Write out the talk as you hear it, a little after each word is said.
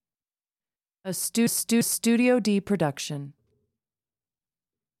A Studio D production.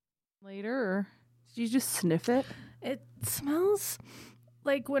 Later, or did you just sniff it? It smells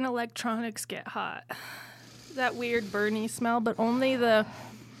like when electronics get hot. That weird burny smell, but only the...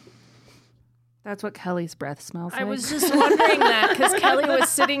 That's what Kelly's breath smells like. I was just wondering that because Kelly was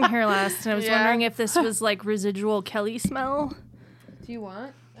sitting here last, and I was wondering if this was like residual Kelly smell. Do you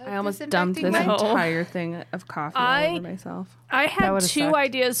want? I almost dumped this entire thing of coffee all over myself. I had two sucked.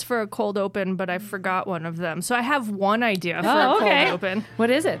 ideas for a cold open, but I forgot one of them. So I have one idea for a cold open. What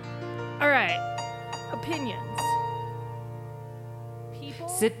is it? All right. Opinions. People.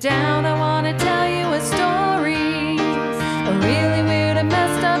 Sit down, I want to tell you a story. A really weird and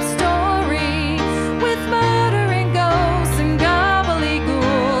messed up story. With murder and ghosts and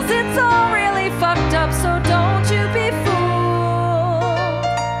gobbledygools. It's all really fucked up, so don't you be fooled.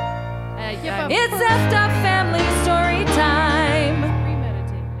 It's effed up family story time.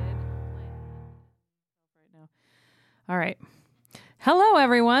 All right. Hello,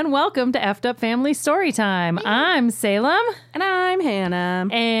 everyone. Welcome to Effed Up Family Storytime. I'm Salem. And I'm Hannah.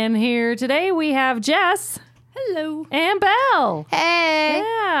 And here today we have Jess. Hello. And Belle. Hey.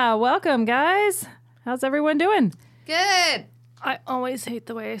 Yeah, welcome, guys. How's everyone doing? Good. I always hate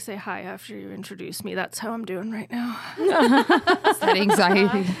the way I say hi after you introduce me. That's how I'm doing right now. That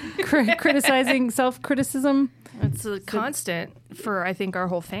anxiety. Criticizing self-criticism It's a constant for, I think, our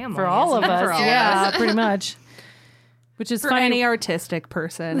whole family. for all of isn't it? us. For all of Yeah, us. pretty much. Which is For funny. any artistic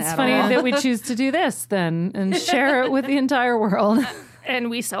person It's at funny all. that we choose to do this then and share it with the entire world.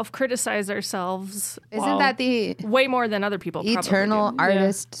 And we self-criticize ourselves. Isn't that the way more than other people eternal probably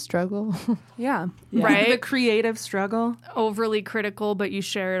artist struggle? Yeah. Right? The creative struggle. do. Overly critical, but you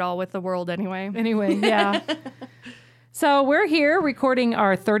share it all with the world anyway. Anyway, yeah. So we're here recording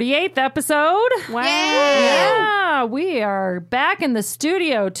our 38th episode. Wow. Yeah, we are back in the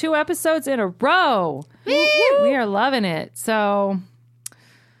studio, 2 episodes in a row. We are loving it. So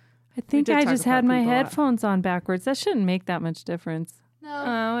I think did I talk just about had my people a lot. headphones on backwards. That shouldn't make that much difference.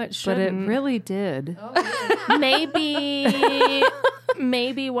 Oh, it But shouldn't. it really did.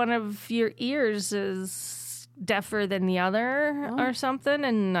 Maybe one of your ears is deafer than the other or something,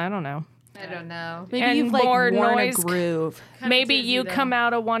 and I don't know. I don't know. Maybe And you've like more worn noise. a groove. Maybe you come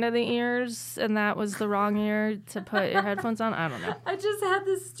out of one of the ears, and that was the wrong ear to put your headphones on. I don't know. I just had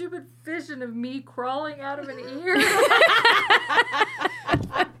this stupid vision of me crawling out of an ear.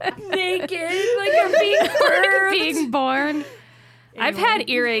 Naked, like a big bird. Being born. I've had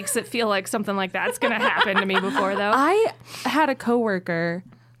earaches that feel like something like that's going to happen to me before, though. I had a coworker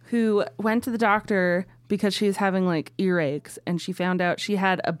who went to the doctor because she was having like earaches, and she found out she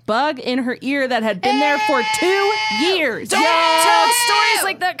had a bug in her ear that had been there for 2 years. Don't tell stories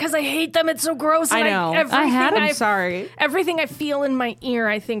like that because I hate them. It's so gross. I and know. I'm I sorry. Everything I feel in my ear,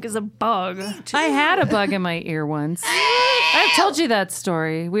 I think, is a bug. I had a bug in my ear once. I've told you that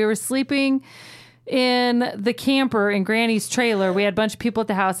story. We were sleeping in the camper in Granny's trailer. We had a bunch of people at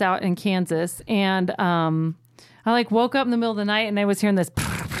the house out in Kansas, and I like woke up in the middle of the night and I was hearing this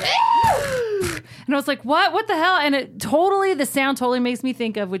and I was like, what the hell? And the sound totally makes me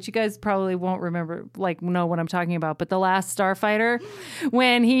think of, which you guys probably won't remember, like know what I'm talking about, but The Last Starfighter,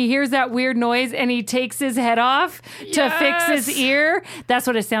 when he hears that weird noise and he takes his head off to fix his ear. That's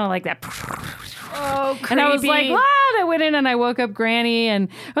what it sounded like, that. Oh, creepy. And I was like, what? I went in and I woke up Granny and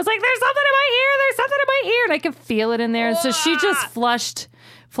I was like, there's something in my ear. There's something in my ear. And I could feel it in there. And so she just flushed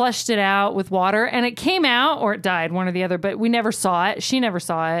it out with water, and it came out, or it died, one or the other, but we never saw it. She never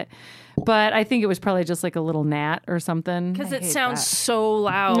saw it. But I think it was probably just like a little gnat or something. Because it sounds so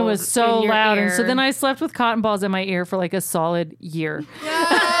loud. It was so in your loud. ear. And so then I slept with cotton balls in my ear for like a solid year.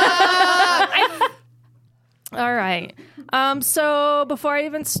 All right. So before I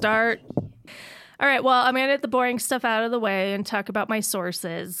even start, all right, well, I'm going to get the boring stuff out of the way and talk about my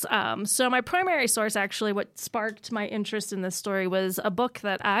sources. So my primary source, actually, what sparked my interest in this story was a book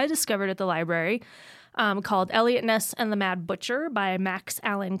that I discovered at the library called Elliot Ness and the Mad Butcher by Max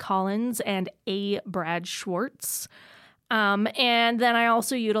Allen Collins and A. Brad Schwartz. And then I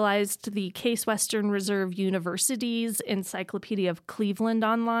also utilized the Case Western Reserve University's Encyclopedia of Cleveland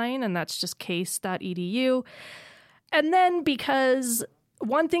online, and that's just case.edu. And then because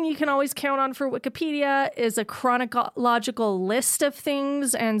one thing you can always count on for Wikipedia is a chronological list of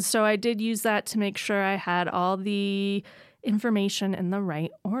things, and so I did use that to make sure I had all the information in the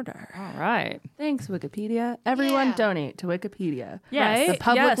right order. All right. Thanks, Wikipedia. Everyone Yeah. donate to Wikipedia. Yes. The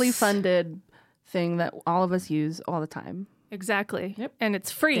publicly Yes. funded thing that all of us use all the time. Exactly. And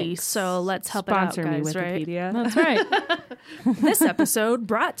it's free, so let's help Sponsor it out, me, guys, right? Wikipedia. That's right. This episode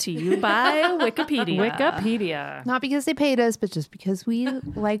brought to you by Wikipedia. Wikipedia. Not because they paid us, but just because we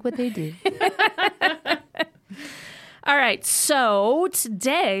like what they do. All right, so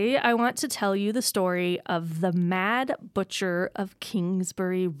today I want to tell you the story of the Mad Butcher of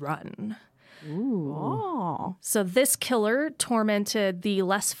Kingsbury Run. Oh. So this killer tormented the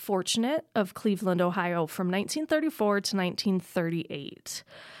less fortunate of Cleveland, Ohio from 1934 to 1938.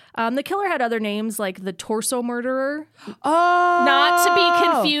 The killer had other names like the Torso Murderer, Oh. not to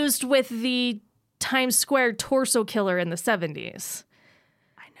be confused with the Times Square Torso Killer in the 70s.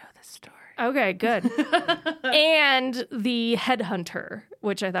 I know this story. Okay, good. And the Headhunter,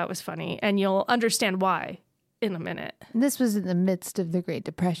 which I thought was funny, and you'll understand why in a minute. This was in the midst of the Great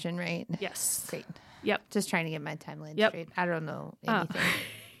Depression, right? Yes. Great. Yep. Just trying to get my timeline Yep. straight. I don't know anything.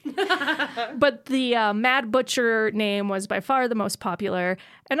 But the Mad Butcher name was by far the most popular,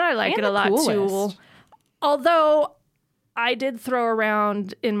 and I like And it a the lot coolest. too. Although I did throw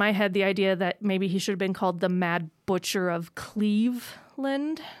around in my head the idea that maybe he should have been called the Mad Butcher of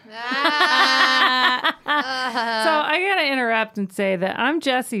Cleveland. So I gotta interrupt and say that I'm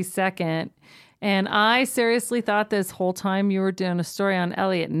Jesse's second, and I seriously thought this whole time you were doing a story on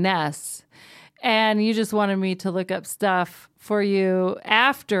Elliot Ness, and you just wanted me to look up stuff for you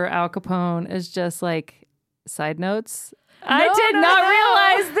after Al Capone as just like side notes. I did not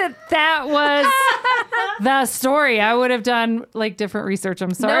realize that was the story. I would have done like different research.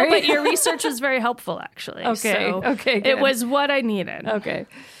 I'm sorry. No, but your research was very helpful, actually. Okay, So okay, It good. was what I needed. Okay.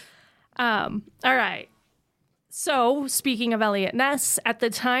 All right. So, speaking of Elliot Ness, at the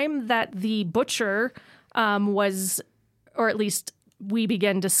time that the butcher was, or at least we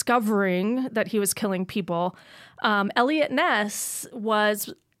began discovering that he was killing people, Elliot Ness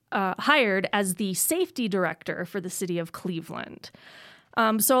was hired as the safety director for the city of Cleveland.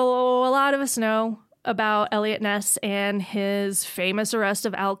 So, a lot of us know about Elliot Ness and his famous arrest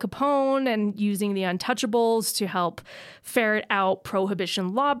of Al Capone and using the Untouchables to help ferret out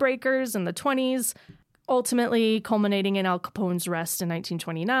prohibition lawbreakers in the 20s, ultimately culminating in Al Capone's arrest in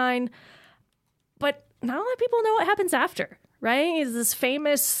 1929. But not a lot of people know what happens after, right? He's this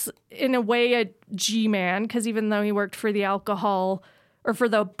famous, in a way, a G-man, because even though he worked for the alcohol or for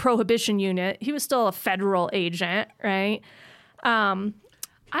the prohibition unit, he was still a federal agent, right?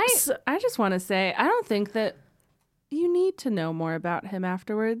 I just want to say, I don't think that you need to know more about him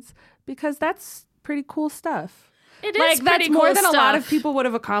afterwards because that's pretty cool stuff. It is Like that's pretty more cool than a lot of stuff. people would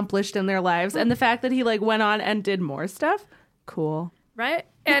have accomplished in their lives, and the fact that he like went on and did more stuff, cool. Right?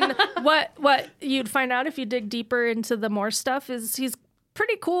 And what you'd find out if you dig deeper into the more stuff is he's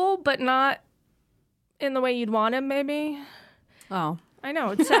pretty cool, but not in the way you'd want him, maybe. Oh, I know,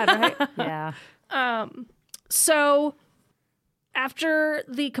 it's sad, right? Yeah. So after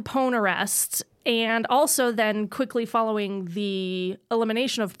the Capone arrest, and also then quickly following the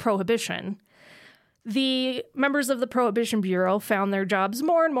elimination of prohibition, the members of the Prohibition Bureau found their jobs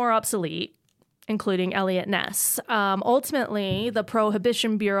more and more obsolete, including Elliot Ness. Ultimately, the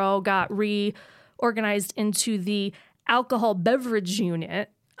Prohibition Bureau got reorganized into the Alcohol Beverage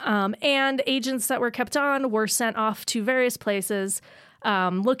Unit, and agents that were kept on were sent off to various places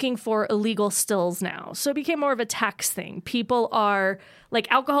looking for illegal stills now. So it became more of a tax thing. People are,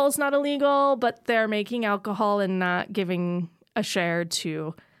 like, alcohol is not illegal, but they're making alcohol and not giving a share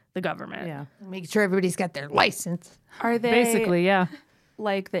to the government. Yeah. Make sure everybody's got their license. are they Basically, yeah.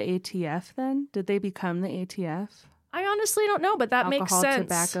 like the ATF? Then did they become the ATF? I honestly don't know, but that makes Alcohol, sense.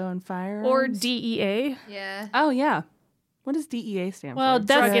 tobacco, and firearms. Or DEA, Yeah. Oh yeah, what does DEA stand Well, for?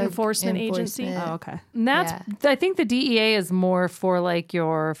 that's Drug Enforcement Agency. Oh okay. And that's I think the DEA is more for like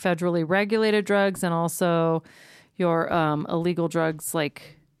your federally regulated drugs and also your illegal drugs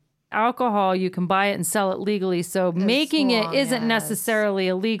like alcohol. You can buy it and sell it legally. So making it long isn't as- necessarily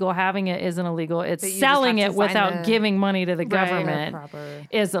illegal. Having it isn't illegal. It's But you just selling have it to find without the- giving money to the government Proper.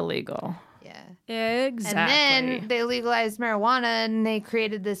 is illegal. Yeah. Exactly. And then they legalized marijuana and they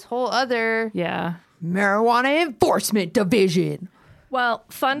created this whole other Yeah. marijuana enforcement division. Well,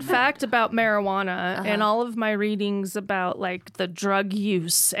 fun fact about marijuana and all of my readings about like the drug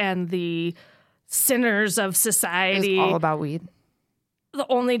use and the sinners of It's society, all about weed. the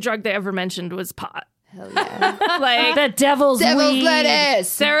only drug they ever mentioned was pot. Hell yeah. Like The devil's weed.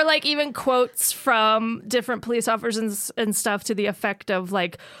 lettuce. there are like even quotes from different police officers and stuff to the effect of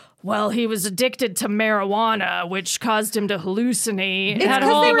like, well, he was addicted to marijuana, which caused him to hallucinate. That 'cause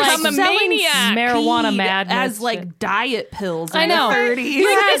whole they were become a selling maniac. marijuana Weed madness as like diet pills. I in know. the 30s.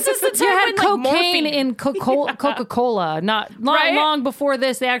 This is the You time had when, like, cocaine morphine- in Coca-Cola. Not Right? long before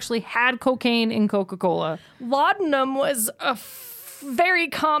this, they actually had cocaine in Coca-Cola. laudanum was a very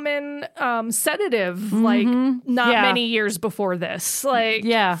common sedative, like not Yeah. many years before this. Like,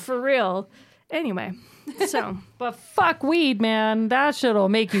 Yeah. for real. Anyway, so But fuck weed, man. That shit'll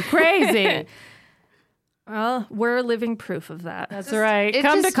make you crazy. well, we're living proof of that. That's right. It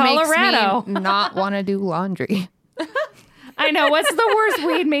Come to just makes Colorado. me not want to do laundry. I know. What's the worst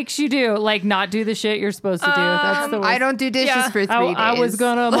weed makes you do? Like not do the shit you're supposed to do. That's the worst. I don't do dishes Yeah. for 3 days. I was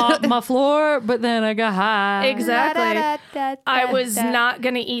gonna mop my floor, but then I got high. Exactly. I was not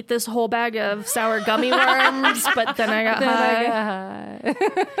going to eat this whole bag of sour gummy worms, but then I got high.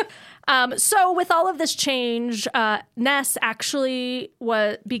 So with all of this change, Ness actually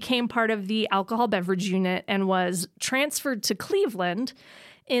became part of the alcohol beverage unit and was transferred to Cleveland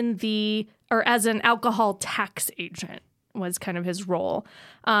as an alcohol tax agent was kind of his role.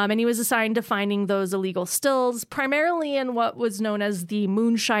 And he was assigned to finding those illegal stills, primarily in what was known as the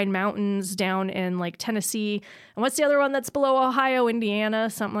Moonshine Mountains down in like Tennessee. And what's the other one that's below Ohio, Indiana,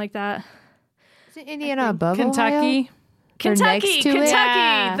 something like that? Is it Indiana above Kentucky. Ohio? Kentucky, next to it? Kentucky.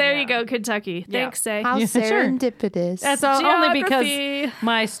 Yeah. There you go, Kentucky. Thanks, Say. How Yeah, sure. serendipitous. That's only Geography. because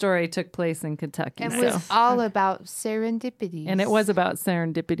my story took place in Kentucky. and so. was all about serendipity. And it was about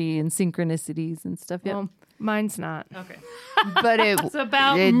serendipity and synchronicities and stuff. Yeah. Well, mine's not. but it It's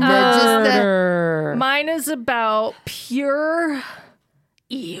about it- murder. Mine is about pure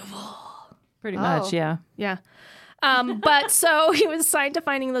evil. Pretty much, yeah. Yeah. But so he was assigned to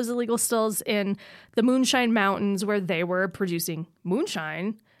finding those illegal stills in the Moonshine Mountains where they were producing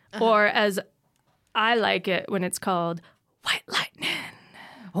moonshine, or as I like it when it's called white lightning.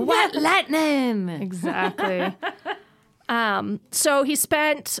 White lightning. Exactly. So he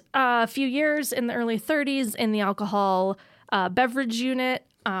spent a few years in the early 30s in the alcohol beverage unit.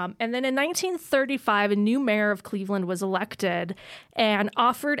 And then in 1935, a new mayor of Cleveland was elected and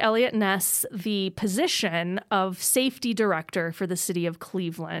offered Elliot Ness the position of safety director for the city of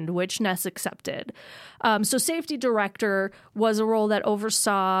Cleveland, which Ness accepted. So safety director was a role that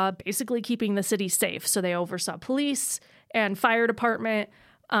oversaw basically keeping the city safe. So they oversaw police and fire department,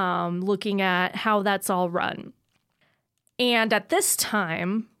 looking at how that's all run. And at this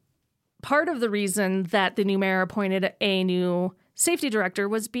time, part of the reason that the new mayor appointed a new safety director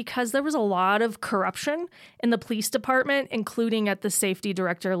was because there was a lot of corruption in the police department, including at the safety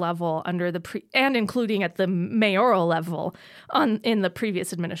director level and including at the mayoral level in the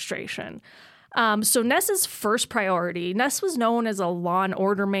previous administration. So Ness's first priority, Ness was known as a law and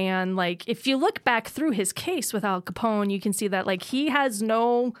order man. Like if you look back through his case with Al Capone, you can see that like he has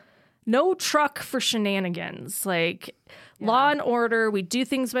no truck for shenanigans. Like law and order, we do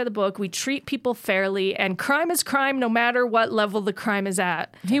things by the book, we treat people fairly, and crime is crime no matter what level the crime is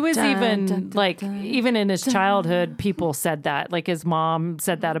at. He was even in his childhood, people said that. Like his mom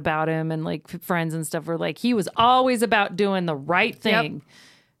said that about him, and like friends and stuff were like, he was always about doing the right thing,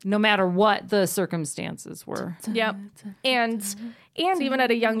 no matter what the circumstances were. Yep. And even at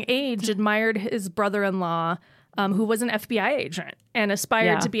a young age, admired his brother-in-law, who was an FBI agent and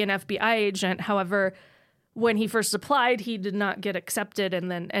aspired to be an FBI agent. However, when he first applied, he did not get accepted and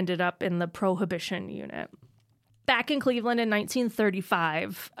then ended up in the prohibition unit. Back in Cleveland in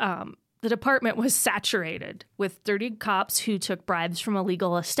 1935, the department was saturated with dirty cops who took bribes from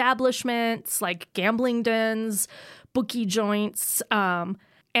illegal establishments like gambling dens, bookie joints, and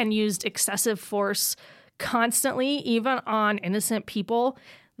used excessive force constantly, even on innocent people.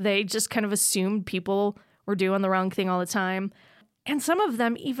 They just kind of assumed people were doing the wrong thing all the time. And some of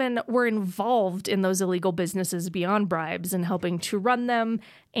them even were involved in those illegal businesses beyond bribes and helping to run them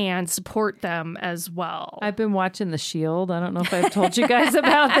and support them as well. I've been watching The Shield. I don't know if I've told you guys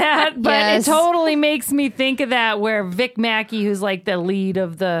about that, but Yes. it totally makes me think of that, where Vic Mackey, who's like the lead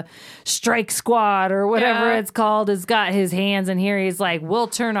of the strike squad or whatever Yeah. it's called, has got his hands in here. He's like, we'll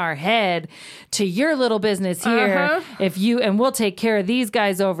turn our head to your little business here and we'll take care of these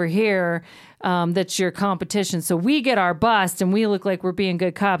guys over here. That's your competition. So we get our bust and we look like we're being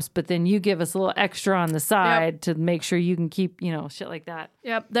good cops, but then you give us a little extra on the side to make sure you can keep, shit like that.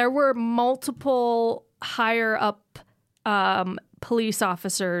 Yep. There were multiple higher up police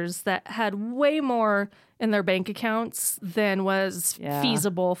officers that had way more in their bank accounts than was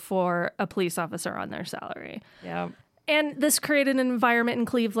feasible for a police officer on their salary. Yeah. And this created an environment in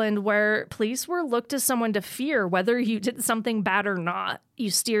Cleveland where police were looked as someone to fear, whether you did something bad or not. You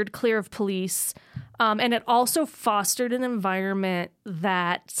steered clear of police. And it also fostered an environment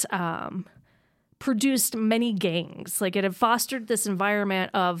that produced many gangs. Like, it had fostered this environment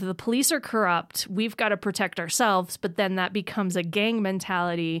of the police are corrupt, we've got to protect ourselves, but then that becomes a gang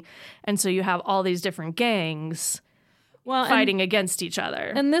mentality. And so you have all these different gangs fighting against each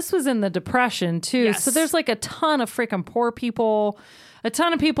other. And this was in the Depression, too. Yes. So there's like a ton of freaking poor people, a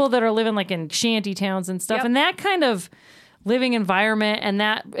ton of people that are living like in shanty towns and stuff. Yep. And that kind of living environment and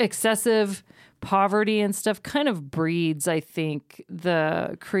that excessive poverty and stuff kind of breeds, I think,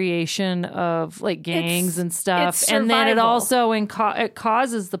 the creation of like gangs and stuff. it's And then it survival. also it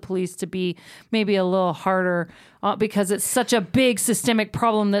causes the police to be maybe a little harder because it's such a big systemic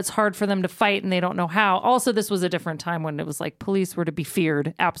problem that's hard for them to fight and they don't know how. Also, this was a different time when it was like police were to be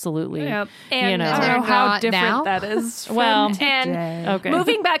feared. Absolutely. Yep. You And know. I don't They're know how not different now? that is from Well, today. And okay.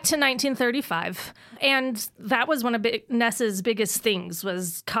 moving back to 1935, and that was one of Ness's biggest things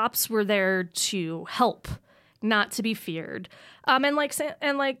was cops were there to help, not to be feared. And like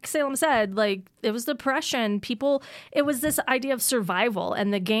Salem said, like it was the Depression. It was this idea of survival,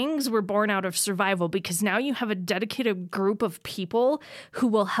 and the gangs were born out of survival because now you have a dedicated group of people who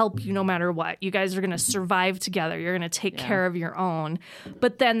will help you no matter what. You guys are going to survive together. You're going to take care of your own.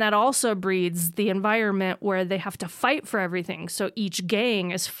 But then that also breeds the environment where they have to fight for everything. So each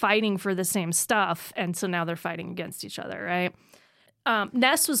gang is fighting for the same stuff, and so now they're fighting against each other, right?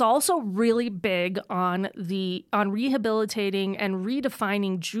 Ness was also really big on rehabilitating and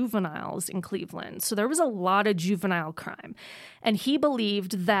redefining juveniles in Cleveland. So there was a lot of juvenile crime. And he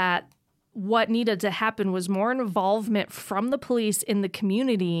believed that what needed to happen was more involvement from the police in the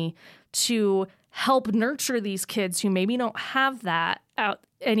community to help nurture these kids who maybe don't have that out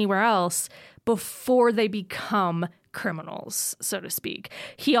anywhere else before they become criminals, so to speak.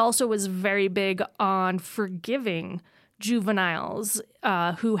 He also was very big on forgiving juveniles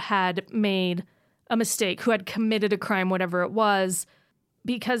who had made a mistake, who had committed a crime, whatever it was,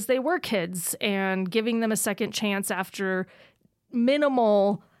 because they were kids, and giving them a second chance after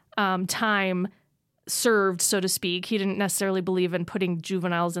minimal time served, so to speak. He didn't necessarily believe in putting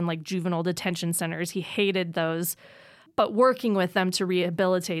juveniles in like juvenile detention centers. He hated those, but working with them to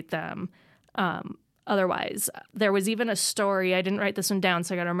rehabilitate them. Otherwise, there was even a story, I didn't write this one down,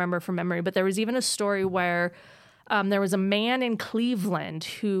 so I got to remember from memory, but there was even a story where there was a man in Cleveland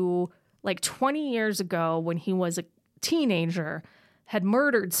who, like 20 years ago, when he was a teenager, had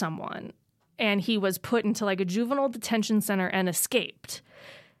murdered someone, and he was put into like a juvenile detention center and escaped.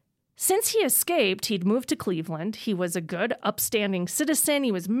 Since he escaped, he'd moved to Cleveland. He was a good, upstanding citizen.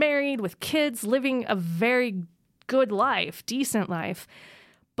 He was married with kids, living a very good life, decent life.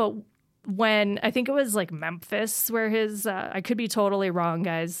 But when, I think it was like Memphis, where his, I could be totally wrong,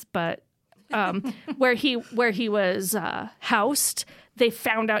 guys, but where he was housed, they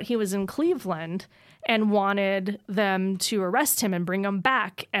found out he was in Cleveland and wanted them to arrest him and bring him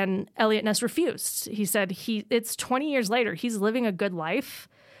back. And Eliot Ness refused. He said it's 20 years later. He's living a good life,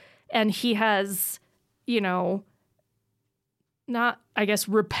 and he has, not, I guess,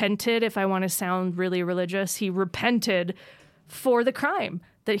 repented, if I want to sound really religious. He repented for the crime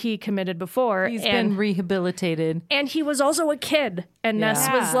that he committed before. He's been rehabilitated. And he was also a kid. And Ness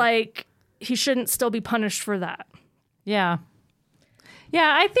Yeah. was like, he shouldn't still be punished for that. Yeah.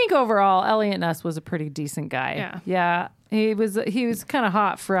 Yeah, I think overall Eliot Ness was a pretty decent guy. Yeah. Yeah. He was kind of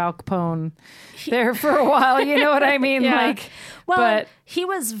hot for Al Capone there for a while, you know what I mean? Yeah. Like, Well, but he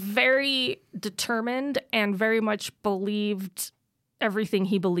was very determined and very much believed everything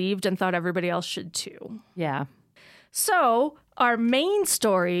he believed and thought everybody else should too. yeah. So our main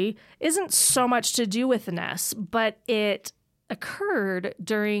story isn't so much to do with Ness, but it occurred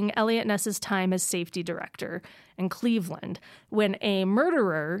during Eliot Ness's time as safety director in Cleveland, when a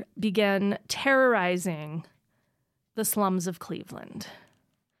murderer began terrorizing the slums of Cleveland.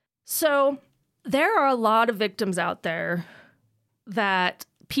 So there are a lot of victims out there that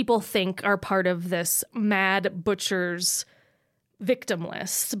people think are part of this Mad Butchers victim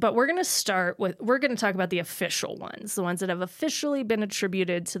list, but we're going to talk about the official ones, the ones that have officially been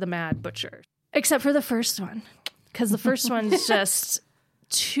attributed to the Mad Butcher, except for the first one, because the first one's just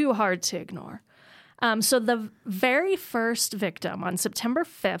too hard to ignore. So the very first victim, on September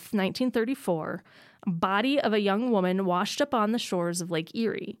 5th, 1934, a body of a young woman washed up on the shores of Lake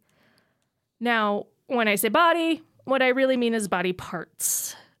Erie. Now, when I say body, what I really mean is body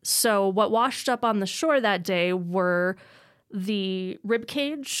parts. So what washed up on the shore that day were the rib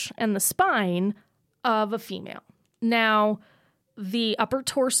cage and the spine of a female. Now, the upper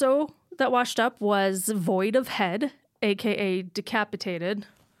torso that washed up was void of head aka decapitated.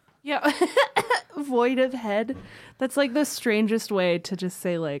 Yeah. Void of head. That's like the strangest way to just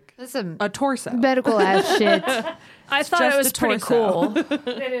say like That's some a torso. medical ass shit. I thought just it was a pretty torso. cool.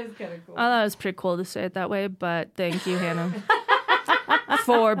 It is kind of cool. I thought it was pretty cool to say it that way, but thank you, Hannah,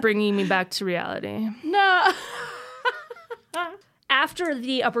 for bringing me back to reality. No. After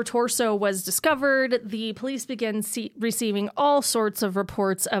the upper torso was discovered, the police began receiving all sorts of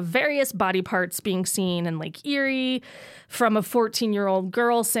reports of various body parts being seen in Lake Erie, from a 14-year-old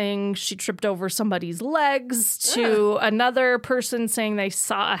girl saying she tripped over somebody's legs to another person saying they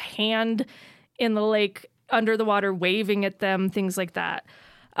saw a hand in the lake under the water waving at them, things like that.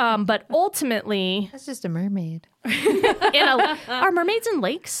 But ultimately, That's just a mermaid. are mermaids in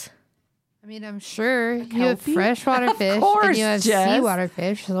lakes? I mean, I'm sure you have kelpie? freshwater fish course, and you have Jess. seawater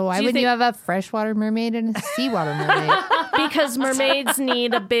fish. So why Do you wouldn't think- you have a freshwater mermaid and a seawater mermaid? Because mermaids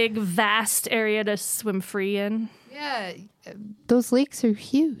need a big, vast area to swim free in. Yeah, those lakes are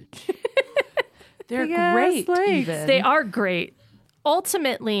huge. They're Big-ass great. lakes. Even. They are great.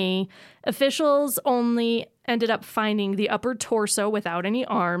 Ultimately, officials only ended up finding the upper torso without any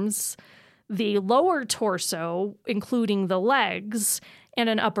arms, the lower torso, including the legs, and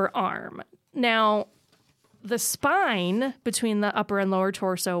an upper arm. Now, the spine between the upper and lower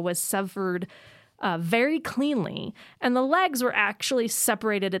torso was severed very cleanly, and the legs were actually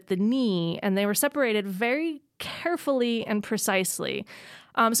separated at the knee, and they were separated very carefully and precisely.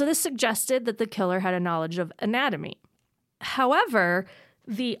 So this suggested that the killer had a knowledge of anatomy. However,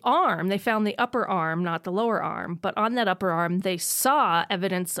 the arm, they found the upper arm, not the lower arm, but on that upper arm, they saw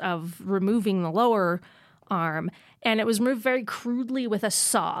evidence of removing the lower arm, and it was removed very crudely with a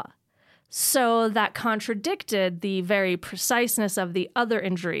saw. So that contradicted the very preciseness of the other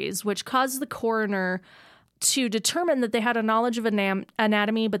injuries, which caused the coroner to determine that they had a knowledge of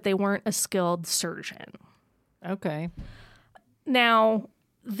anatomy, but they weren't a skilled surgeon. Okay. Now,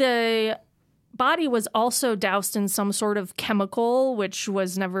 the body was also doused in some sort of chemical, which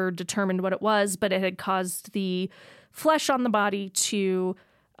was never determined what it was, but it had caused the flesh on the body to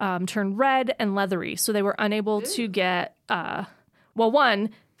turn red and leathery. So they were unable to get, one,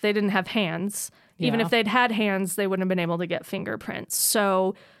 they didn't have hands. Even Yeah. if they'd had hands, they wouldn't have been able to get fingerprints.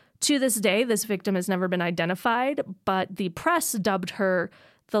 So to this day, this victim has never been identified, but the press dubbed her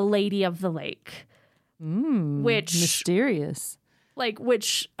the Lady of the Lake. Which Mysterious.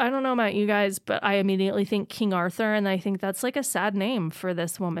 which I don't know about you guys, but I immediately think King Arthur, and I think that's like a sad name for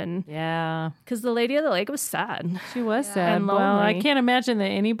this woman Yeah. because the Lady of the Lake was sad. She was sad. And Well, I lonely. can't imagine that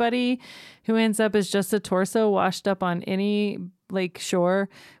anybody who ends up as just a torso washed up on any lake shore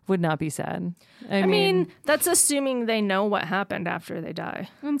would not be sad. I I mean, that's assuming they know what happened after they die.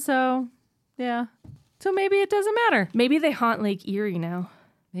 and so, yeah. So maybe it doesn't matter. Maybe they haunt Lake Erie now.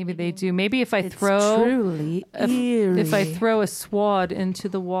 Maybe they do. Maybe if I throw truly if I throw a sword into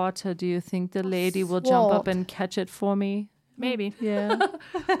the water, do you think the lady will jump up Sword. and catch it for me? Maybe. Yeah.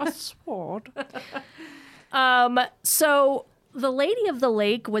 a sword. So the Lady of the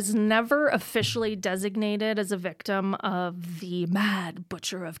Lake was never officially designated as a victim of the Mad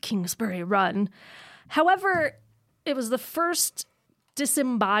Butcher of Kingsbury Run. However, it was the first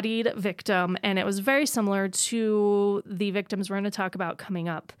disembodied victim, and it was very similar to the victims we're going to talk about coming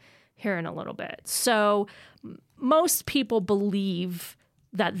up here in a little bit. So most people believe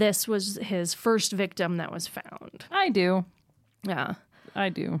that this was his first victim that was found. I do. Yeah. I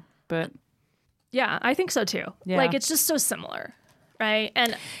do. But Yeah, I think so too. Yeah. Like it's just so similar, right?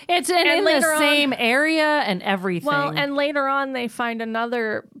 And it's in the later on- same area and everything. well, and later on they find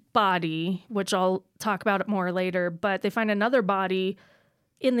another body, which I'll talk about it more later, but they find another body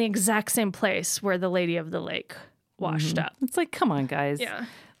in the exact same place where the Lady of the Lake washed up. it's like, come on, guys. Yeah.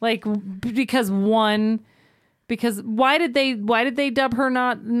 Like because why did they dub her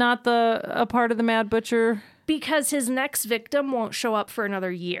not a part of the Mad Butcher? Because his next victim won't show up for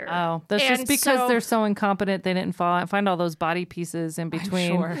another year. Oh, that's And just because so- they're so incompetent they didn't find all those body pieces in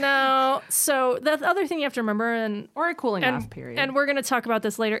between. sure. No. So the other thing you have to remember, and Or a cooling and, off period. and we're going to talk about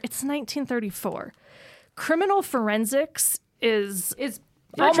this later, it's 1934. Criminal forensics is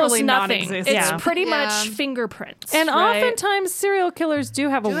almost virtually nothing. non-existent. It's Yeah. pretty Yeah. much fingerprints. And right? oftentimes serial killers do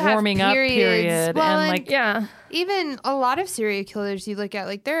have a Do have warming up periods. period. Well, and and- like Yeah. Even a lot of serial killers you look at,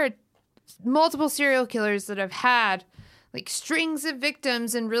 like there are multiple serial killers that have had like strings of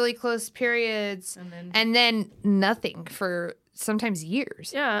victims in really close periods and then nothing for sometimes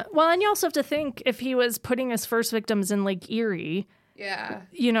years. Yeah. Well, and you also have to think if he was putting his first victims in Lake Erie, Yeah.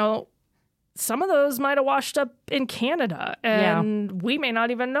 you know, some of those might have washed up in Canada and we may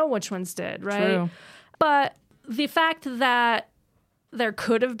not even know which ones did, right? True. But the fact that there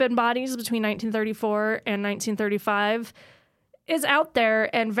could have been bodies between 1934 and 1935 is out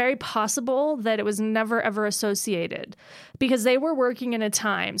there, and very possible that it was never ever associated because they were working in a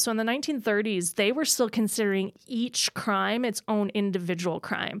time. So in the 1930s, they were still considering each crime its own individual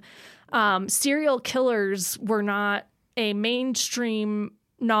crime. Serial killers were not a mainstream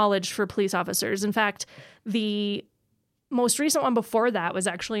knowledge for police officers. In fact, the most recent one before that was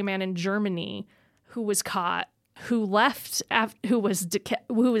actually a man in Germany who was caught, who left, who was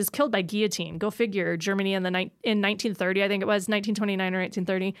killed by guillotine. Go figure. Germany in 1930, I think it was 1929 or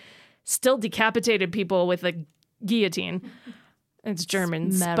 1930, still decapitated people with a guillotine. It's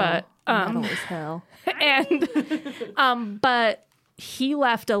Germans, Metal. but Metal as hell. and but he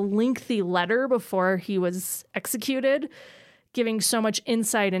left a lengthy letter before he was executed, giving so much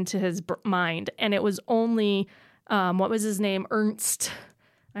insight into his mind. And it was only what was his name? Ernst.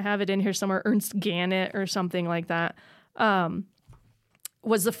 I have it in here somewhere. Ernst Gannett or something like that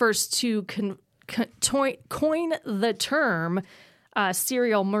was the first to coin the term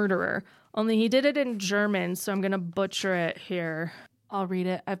serial murderer. Only he did it in German, so I'm going to butcher it here. I'll read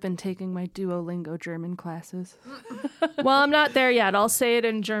it. I've been taking my Duolingo German classes. Well, I'm not there yet. I'll say it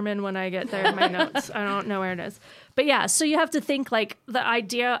in German when I get there in my notes. I don't know where it is. But yeah, so you have to think like the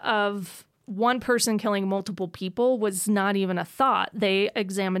idea of one person killing multiple people was not even a thought. They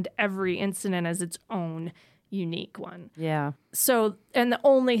examined every incident as its own unique one. Yeah. So, and the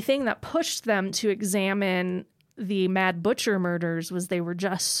only thing that pushed them to examine the Mad Butcher murders was they were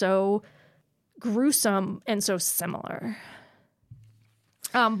just so gruesome and so similar.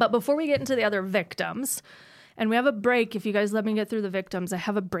 But before we get into the other victims, and we have a break, if you guys let me get through the victims, I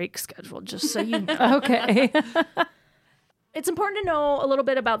have a break scheduled, just so you know. Okay. It's important to know a little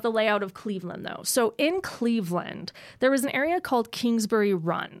bit about the layout of Cleveland, though. So in Cleveland, there was an area called Kingsbury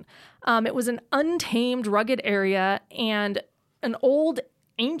Run. It was an untamed, rugged area, and an old,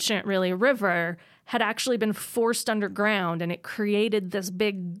 ancient, really, river had actually been forced underground, and it created this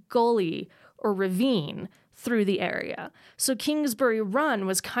big gully or ravine through the area. So Kingsbury Run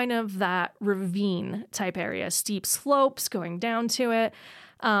was kind of that ravine type area, steep slopes going down to it.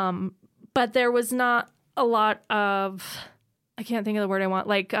 But there was not a lot of, I can't think of the word I want,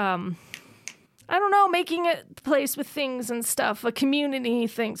 like, I don't know, making a place with things and stuff, a community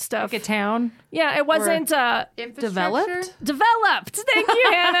thing stuff. Like a town? Yeah, it wasn't Infrastructure? developed. Thank you,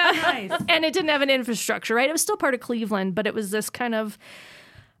 Hannah. Nice. And it didn't have an infrastructure, right? It was still part of Cleveland, but it was this kind of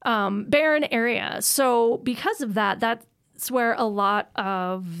barren area. So because of that, that's where a lot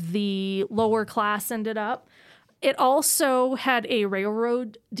of the lower class ended up. It also had a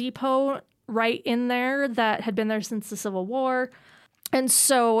railroad depot right in there that had been there since the Civil War. And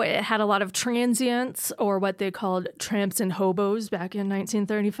so it had a lot of transients, or what they called tramps and hobos back in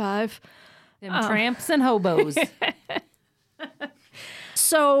 1935. Them tramps and hobos.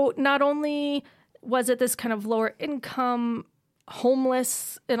 So not only was it this kind of lower income,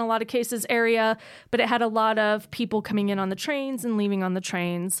 homeless in a lot of cases area, but it had a lot of people coming in on the trains and leaving on the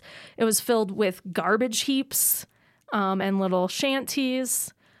trains. It was filled with garbage heaps and little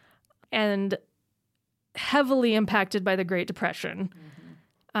shanties, and heavily impacted by the Great Depression.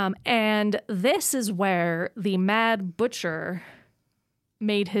 And this is where the Mad Butcher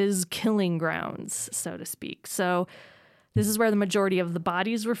made his killing grounds, so to speak. So this is where the majority of the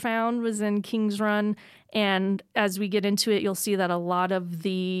bodies were found, was in King's Run. And as we get into it, you'll see that a lot of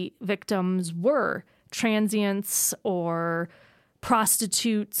the victims were transients or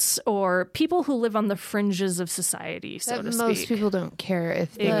prostitutes or people who live on the fringes of society, so That to most speak. people don't care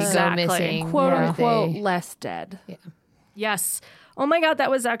if they Exactly. go missing. Quote or unquote, they- less dead. Yes. Oh my God,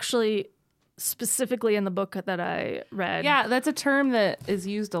 that was actually specifically in the book that I read. Yeah, that's a term that is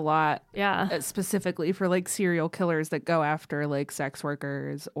used a lot. Yeah. Specifically for like serial killers that go after like sex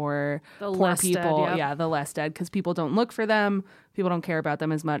workers or The poor less dead, people. yep. Yeah, the less dead, because people don't look for them. People don't care about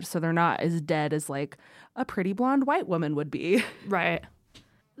them as much. So they're not as dead as like a pretty blonde white woman would be. Right.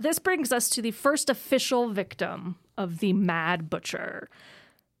 This brings us to the first official victim of the Mad Butcher.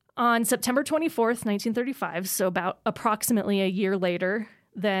 On September 24th, 1935, so about approximately a year later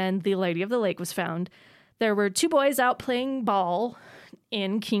than the Lady of the Lake was found, there were two boys out playing ball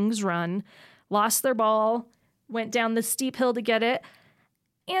in King's Run, lost their ball, went down the steep hill to get it,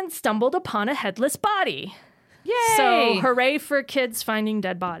 and stumbled upon a headless body. Yay! So hooray for kids finding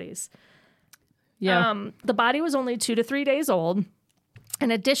dead bodies. Yeah. The body was only 2 to 3 days old. In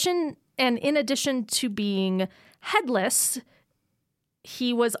addition to being headless,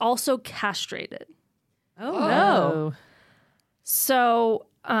 he was also castrated. Oh, no. So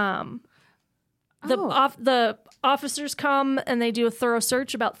the officers come and they do a thorough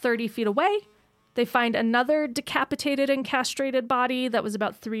search about 30 feet away, They find another decapitated and castrated body that was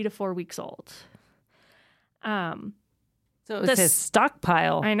about 3 to 4 weeks old. So it was his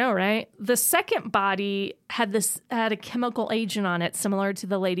stockpile. I know, right? The second body had a chemical agent on it similar to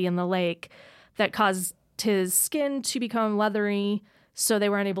the lady in the lake that caused his skin to become leathery, so they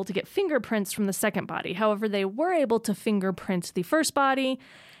weren't able to get fingerprints from the second body. However, they were able to fingerprint the first body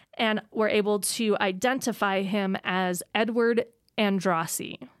and were able to identify him as Edward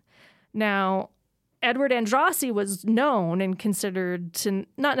Andrassy. Now, Edward Andrassy was known and considered to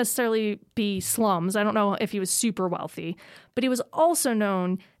not necessarily be slums. I don't know if he was super wealthy, but he was also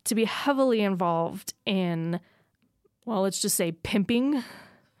known to be heavily involved in, well, let's just say pimping.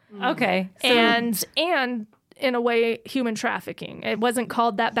 Okay. And in a way, human trafficking. It wasn't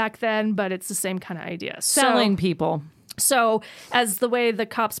called that back then, but it's the same kind of idea. Selling people. So as the way the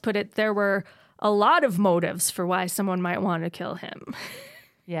cops put it, there were a lot of motives for why someone might want to kill him.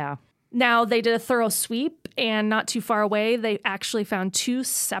 Yeah. Now, they did a thorough sweep, and not too far away, they actually found 2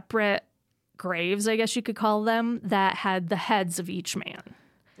 separate graves, I guess you could call them, that had the heads of each man.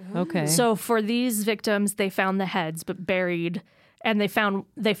 Okay. So for these victims, they found the heads, but buried. And they found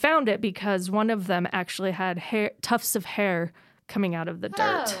it because one of them actually had tufts of hair coming out of the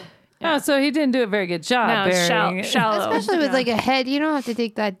dirt. Oh, so he didn't do a very good job No, burying it. shallow. Especially with like a head, you don't have to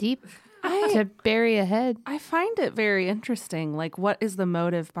dig that deep to bury a head. I find it very interesting. Like, what is the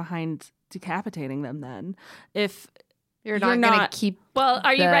motive behind decapitating them then? If You're not going to keep. Well,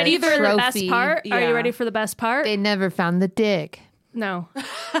 are you the ready for the best trophy. part? Are Yeah. you ready for the best part? They never found the dick. No.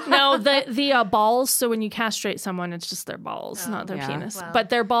 No, the balls. So when you castrate someone, it's just their balls, not their Yeah. penis. Wow. But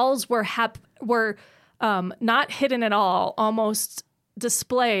their balls were not hidden at all, almost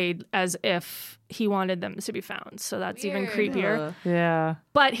displayed as if he wanted them to be found. So that's even creepier. Yeah.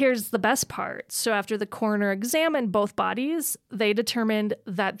 But here's the best part. So after the coroner examined both bodies, they determined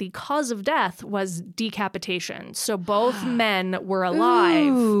that the cause of death was decapitation. So both men were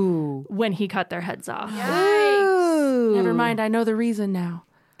alive when he cut their heads off. Never mind, I know the reason now.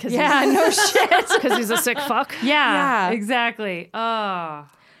 Yeah, no shit. Because he's a sick fuck. Yeah. Yeah. Exactly. Oh.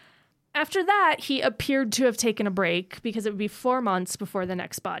 After that, he appeared to have taken a break because it would be 4 months before the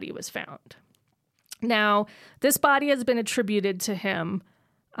next body was found. Now, this body has been attributed to him,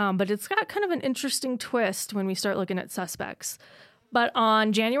 but it's got kind of an interesting twist when we start looking at suspects. But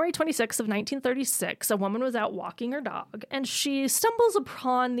on January 26th of 1936, a woman was out walking her dog, and she stumbles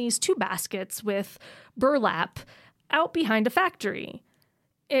upon these 2 baskets with burlap out behind a factory.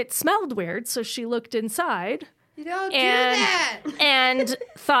 It smelled weird, so she looked inside You don't and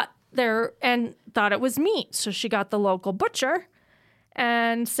thought it was meat. So she got the local butcher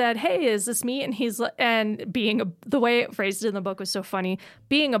and said, "Hey, is this meat?" And the way it phrased it in the book was so funny.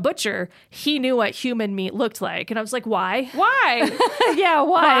 Being a butcher, he knew what human meat looked like, and I was like, "Why? Why? Yeah,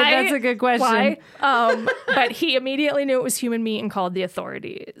 why? That's a good question. Why?" But he immediately knew it was human meat and called the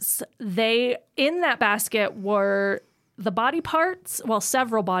authorities. In that basket were the body parts, well,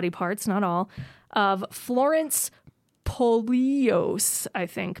 several body parts, not all, of Florence Polios, I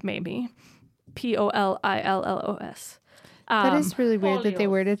think, maybe. Polillos. That is really weird that they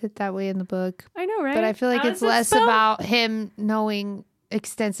worded it that way in the book. I know, right? But I feel like How it's does it less spell? about him knowing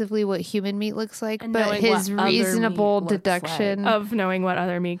extensively what human meat looks like, And but knowing his what other reasonable meat looks deduction. Of knowing what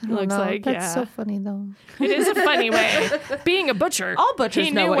other meat I don't looks know. like. That's Yeah. so funny, though. It is a funny way. Being a butcher. All butchers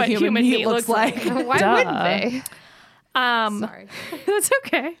he know knew what human meat looks like. Why Duh. wouldn't they? Sorry. That's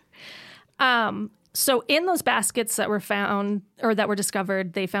okay. So in those baskets that were found or that were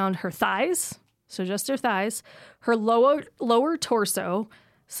discovered, they found her thighs, so just her thighs, her lower torso,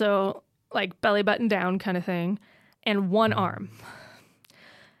 so like belly button down kind of thing, and one arm.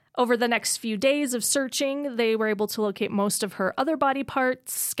 Over the next few days of searching, they were able to locate most of her other body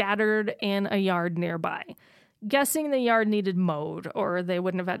parts scattered in a yard nearby. Guessing the yard needed mowed, or they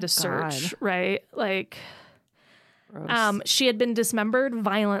wouldn't have had to search, right? Like, she had been dismembered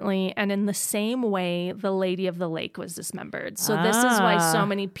violently, and in the same way, the Lady of the Lake was dismembered. So this is why so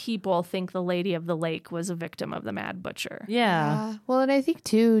many people think the Lady of the Lake was a victim of the Mad Butcher. Yeah. Well, and I think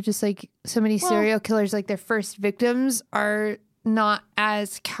too, just like so many serial killers, like their first victims are not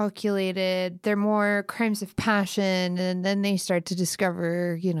as calculated. They're more crimes of passion, and then they start to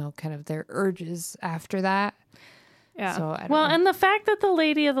discover, kind of their urges after that. Yeah. So I don't Well, know. and the fact that the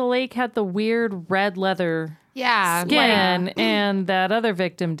Lady of the Lake had the weird red leather Yeah, skin and that other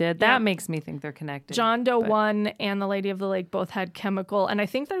victim did, that makes me think they're connected. John Doe 1 and the Lady of the Lake both had chemical, and I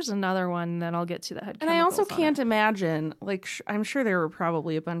think there's another one that I'll get to that had And I also chemicals on can't it. imagine, like, I'm sure there were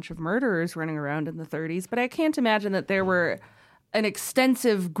probably a bunch of murderers running around in the 30s, but I can't imagine that there were an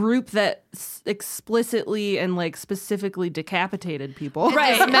extensive group that explicitly and like specifically decapitated people.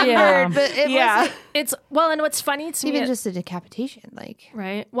 Right. Dismembered, Yeah. but it wasn't It's and what's funny to even me, just a decapitation. Like,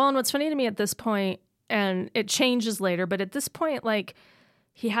 right? Well, and what's funny to me at this point, and it changes later, but at this point, like,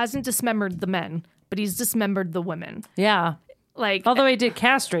 he hasn't dismembered the men, but he's dismembered the women. Yeah. Like, Although he did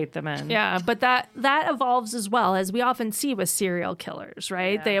castrate the men. yeah, but that evolves as well, as we often see with serial killers,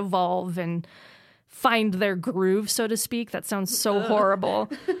 right? They evolve and find their groove, so to speak. That sounds so horrible.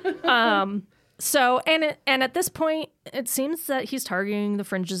 So at this point, it seems that he's targeting the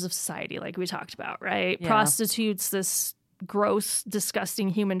fringes of society, like we talked about, right? Yeah. Prostitutes, this gross, disgusting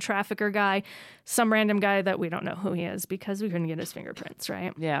human trafficker guy, some random guy that we don't know who he is because we couldn't get his fingerprints,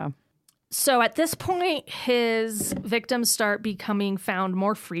 right? Yeah. So at this point, his victims start becoming found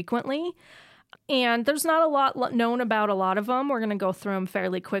more frequently. And there's not a lot known about a lot of them. We're going to go through them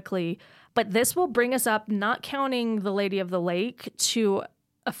fairly quickly. But this will bring us up, not counting the Lady of the Lake, to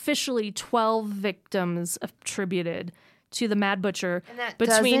officially 12 victims attributed to the Mad Butcher and that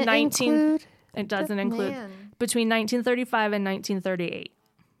between doesn't include. it doesn't include Man. between 1935 and 1938.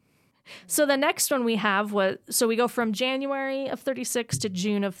 So the next one we have we go from January of 36 to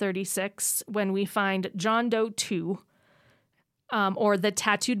June of 36 when we find John Doe 2, or the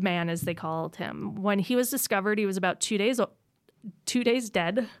Tattooed Man as they called him. When he was discovered, he was about 2 days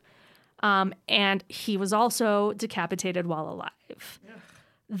dead, and he was also decapitated while alive.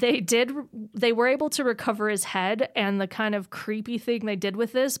 They were able to recover his head, and the kind of creepy thing they did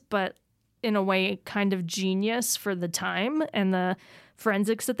with this, but in a way kind of genius for the time and the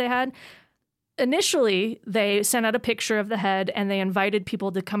forensics that they had. Initially, they sent out a picture of the head and they invited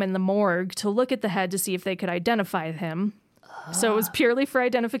people to come in the morgue to look at the head to see if they could identify him. So it was purely for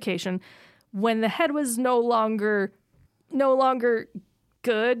identification. When the head was no longer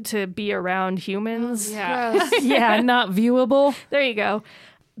good to be around humans. Gross. Yeah, not viewable. There you go.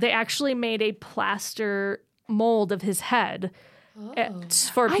 They actually made a plaster mold of his head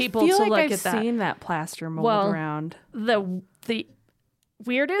for people I feel to like look I've at that. seen that plaster mold Well, around. The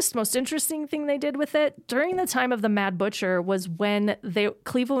weirdest, most interesting thing they did with it during the time of the Mad Butcher was when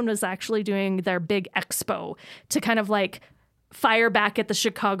Cleveland was actually doing their big expo to kind of like fire back at the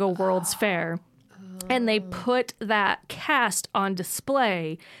Chicago World's Fair. And they put that cast on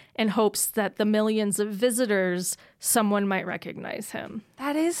display in hopes that the millions of visitors, someone might recognize him.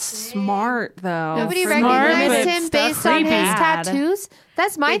 That is smart, though. Nobody Smart, recognized but him stuff based on his bad. tattoos.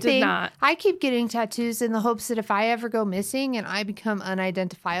 That's my They did thing. not. I keep getting tattoos in the hopes that if I ever go missing and I become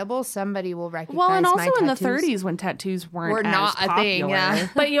unidentifiable, somebody will recognize Well, and my also in the tattoos. 30s when tattoos weren't Were as not a thing, popular. yeah.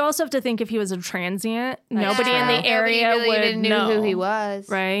 But you also have to think if he was a transient, nobody in Nobody the area really would even knew know who he was.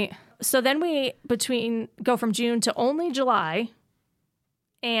 Right. So then we go from June to only July,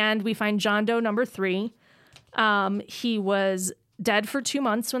 and we find John Doe number 3. He was dead for 2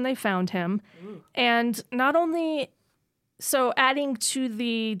 months when they found him. And not only, so adding to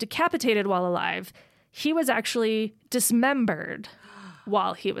the decapitated while alive, he was actually dismembered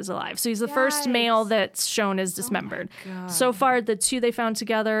while he was alive. So he's the first male that's shown as dismembered. So far, the 2 they found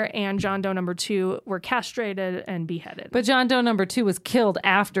together and John Doe number 2 were castrated and beheaded. But John Doe number 2 was killed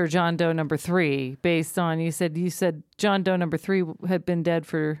after John Doe number 3, based on you said John Doe number 3 had been dead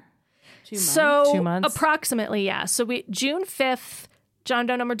for 2 months. So 2 months? approximately, yeah. So June 5th, John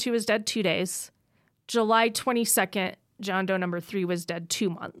Doe number 2 was dead 2 days. July 22nd, John Doe number 3 was dead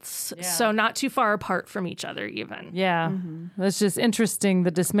 2 months. So not too far apart from each other even. Yeah, that's just interesting. The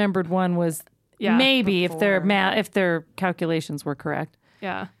dismembered one was Yeah. maybe if their calculations were correct.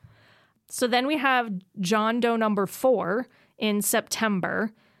 Yeah. So then we have John Doe number 4 in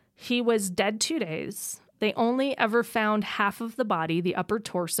September. He was dead 2 days. They only ever found half of the body, the upper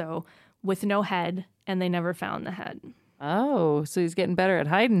torso, with no head, and they never found the head. Oh, so he's getting better at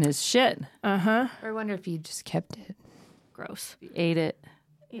hiding his shit. I wonder if he just kept it. Gross. He ate it.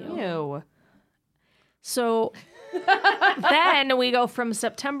 Ew. So then we go from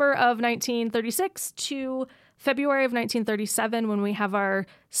September of 1936 to February of 1937 when we have our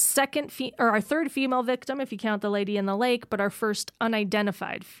our third female victim, if you count the Lady in the Lake, but our first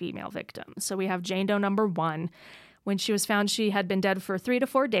unidentified female victim. So we have Jane Doe number 1. When she was found, she had been dead for 3 to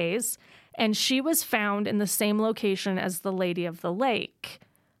 4 days, and she was found in the same location as the Lady of the Lake.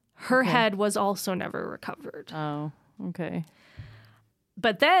 Her head was also never recovered. Oh, okay.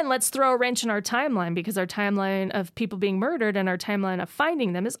 But then let's throw a wrench in our timeline because our timeline of people being murdered and our timeline of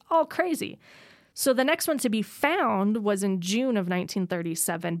finding them is all crazy. So the next one to be found was in June of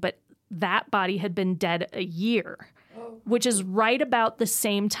 1937, but that body had been dead a year, which is right about the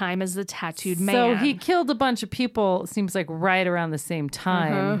same time as the tattooed man. So he killed a bunch of people, it seems like right around the same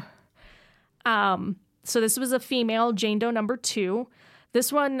time. So this was a female, Jane Doe number 2.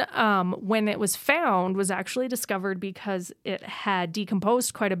 This one, when it was found, was actually discovered because it had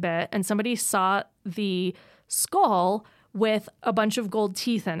decomposed quite a bit, and somebody saw the skull with a bunch of gold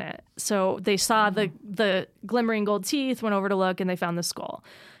teeth in it. So they saw the glimmering gold teeth, went over to look, and they found the skull.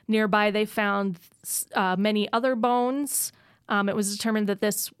 Nearby, they found many other bones. It was determined that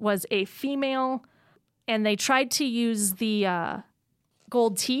this was a female, and they tried to use the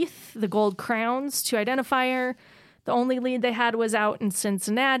gold teeth, the gold crowns, to identify her. The only lead they had was out in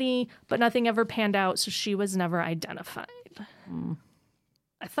Cincinnati, but nothing ever panned out, so she was never identified.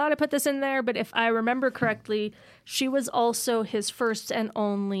 I thought I put this in there, but if I remember correctly, she was also his first and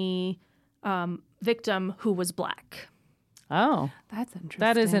only victim who was black. Oh, That's interesting.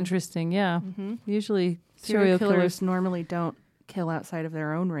 that is interesting. Yeah. Usually Serial killers normally don't kill outside of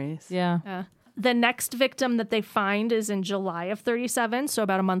their own race. Yeah. The next victim that they find is in July of 37, so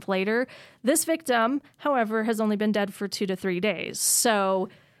about a month later. This victim, however, has only been dead for 2 to 3 days. So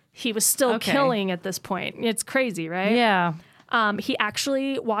he was still killing at this point. It's crazy, right? Yeah. He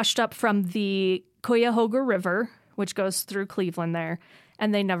actually washed up from the Cuyahoga River, which goes through Cleveland there,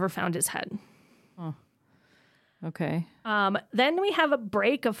 and they never found his head. Okay. Then we have a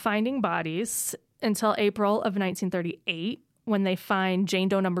break of finding bodies until April of 1938 when they find Jane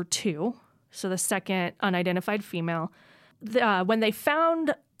Doe number 2. So the second unidentified female. When they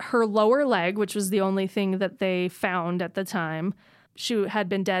found her lower leg, which was the only thing that they found at the time, she had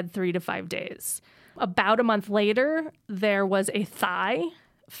been dead 3 to 5 days. About a month later, there was a thigh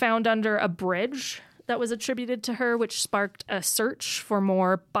found under a bridge that was attributed to her, which sparked a search for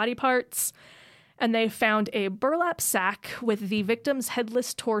more body parts. And they found a burlap sack with the victim's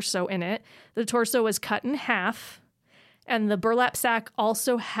headless torso in it. The torso was cut in half. And the burlap sack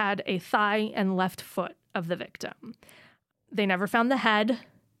also had a thigh and left foot of the victim. They never found the head.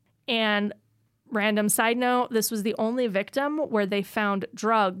 And random side note, this was the only victim where they found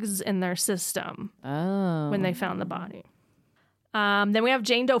drugs in their system when they found the body. Then we have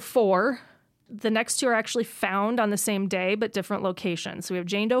Jane Doe 4. The next two are actually found on the same day, but different locations. So we have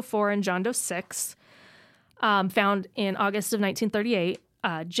Jane Doe 4 and John Doe 6, found in August of 1938.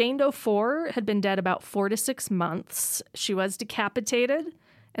 Jane Doe 4 had been dead about 4 to 6 months. She was decapitated,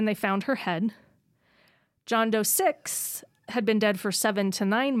 and they found her head. John Doe 6 had been dead for 7 to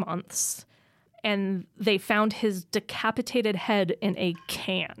 9 months, and they found his decapitated head in a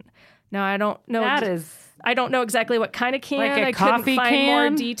can. Now, I don't know. I don't know exactly what kind of can. Like a I coffee couldn't find can? more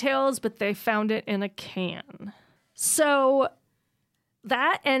details, but they found it in a can. So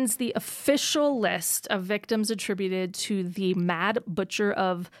that ends the official list of victims attributed to the Mad Butcher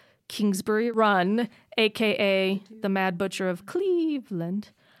of Kingsbury Run, a.k.a. the Mad Butcher of Cleveland.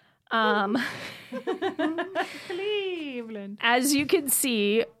 Cleveland. As you can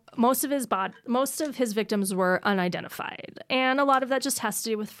see, most of his victims were unidentified. And a lot of that just has to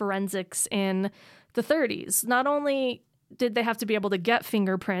do with forensics in the 30s. Not only did they have to be able to get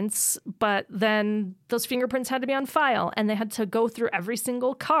fingerprints, but then those fingerprints had to be on file, and they had to go through every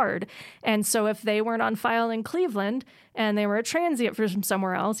single card. And so if they weren't on file in Cleveland and they were a transient from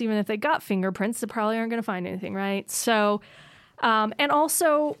somewhere else, even if they got fingerprints, they probably aren't going to find anything, right? So, and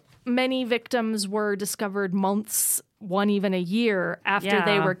also many victims were discovered months, one even a year after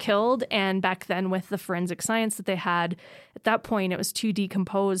they were killed. And back then, with the forensic science that they had, at that point, it was too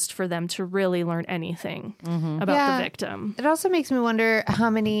decomposed for them to really learn anything about the victim. It also makes me wonder how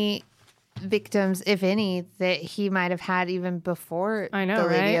many victims, if any, that he might have had even before I know, the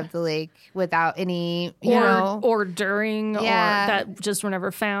Lady right? of the Lake without any, you know. Or during, or that just were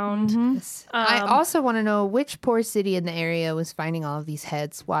never found. I also want to know which poor city in the area was finding all of these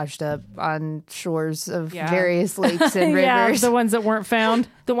heads washed up on shores of various lakes and rivers. The ones that weren't found.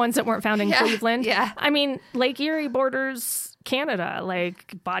 The ones that weren't found in Cleveland. Yeah. I mean, Lake Erie borders Canada.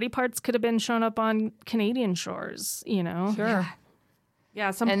 Like, body parts could have been shown up on Canadian shores, you know? Sure.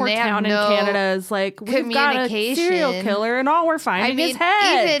 Yeah, some And poor they have town in no Canada is like, we've got a communication. serial killer and all we're finding is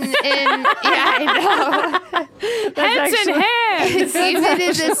heads. even in I know. Heads and hands. Even in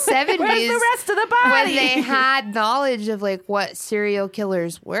the 70s, Where's the rest of the when body? they had knowledge of like what serial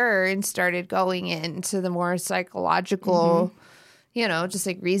killers were and started going into the more psychological, you know, just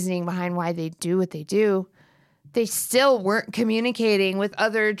like reasoning behind why they do what they do, they still weren't communicating with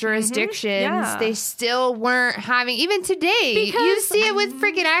other jurisdictions. Yeah. They still weren't having, even today, you see it with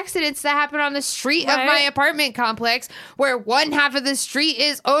freaking accidents that happen on the street of my apartment complex where one half of the street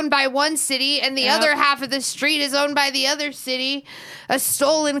is owned by one city and the other half of the street is owned by the other city. A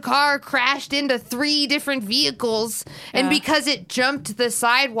stolen car crashed into 3 different vehicles. And because it jumped the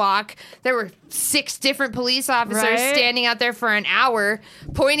sidewalk, there were 6 different police officers Right? standing out there for an hour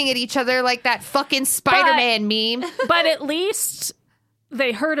pointing at each other like that fucking Spider-Man meme. But at least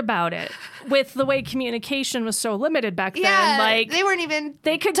they heard about it. With the way communication was so limited back then, Yeah, like they weren't even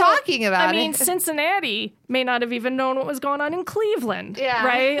they could talking about I mean, it. Cincinnati may not have even known what was going on in Cleveland. Yeah.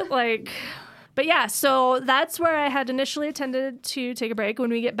 Right? Like, but yeah, so that's where I had initially intended to take a break. When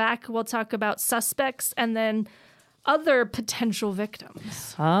we get back, we'll talk about suspects and then other potential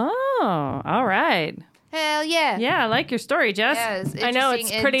victims. Oh, all right. Hell yeah. Yeah, I like your story, Jess. Yeah, it's I know,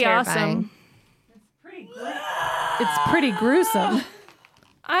 it's interesting and pretty terrifying. awesome. It's pretty gruesome.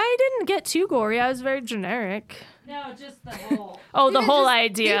 I didn't get too gory. I was very generic. No, just the whole. Oh, the Even whole just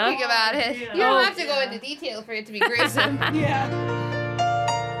idea. Thinking about it. You don't have to go into detail for it to be gruesome. You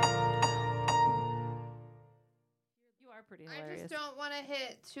are pretty I hilarious. just don't want to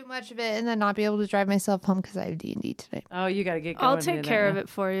hit too much of it and then not be able to drive myself home because I have D&D today. Oh, you got to get going. I'll take care of it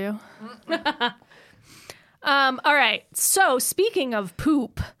for you. All right. So, speaking of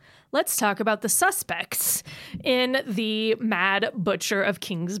poop, let's talk about the suspects in the Mad Butcher of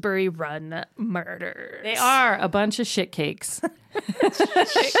Kingsbury Run murders. They are a bunch of shit cakes.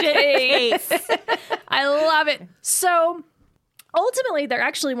 I love it. So, ultimately, there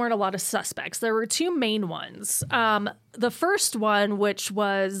actually weren't a lot of suspects. There were 2 main ones. The first one, which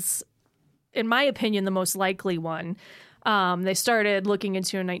was, in my opinion, the most likely one, they started looking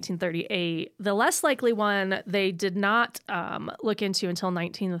into in 1938. The less likely one they did not look into until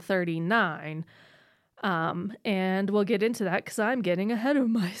 1939. And we'll get into that because I'm getting ahead of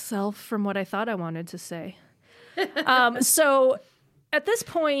myself from what I thought I wanted to say. So at this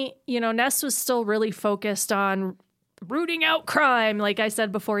point, Ness was still really focused on rooting out crime. Like I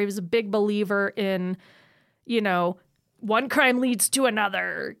said before, he was a big believer in, one crime leads to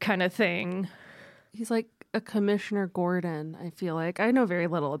another kind of thing. He's like a Commissioner Gordon, I feel like. I know very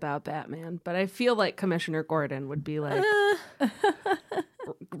little about Batman, but I feel like Commissioner Gordon would be like,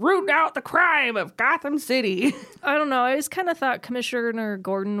 root out the crime of Gotham City. I don't know. I always kind of thought Commissioner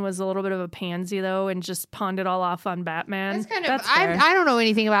Gordon was a little bit of a pansy, though, and just pawned it all off on Batman. That's kind of. That's fair. I don't know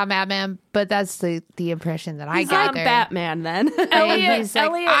anything about Batman, but that's the impression that I He's got not there. Batman then. He's like,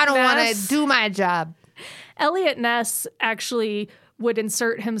 Elliot I don't want Ness- to do my job. Elliot Ness actually would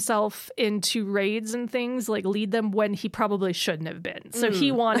insert himself into raids and things, like lead them when he probably shouldn't have been. So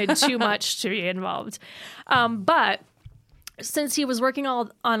he wanted too much to be involved. But since he was working on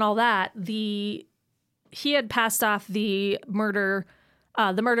all that, he had passed off the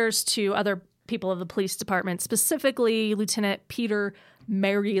murders to other people of the police department, specifically Lieutenant Peter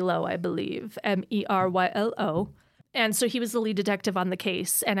Merylo, I believe, MerYlo. And so he was the lead detective on the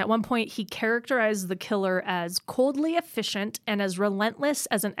case. And at one point, he characterized the killer as coldly efficient and as relentless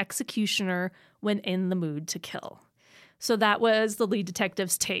as an executioner when in the mood to kill. So that was the lead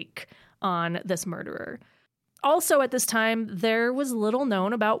detective's take on this murderer. Also, at this time, there was little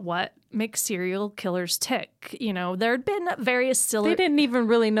known about what makes serial killers tick. There had been various They didn't even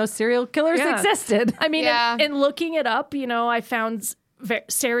really know serial killers Yeah. existed. I mean, Yeah. in looking it up, I found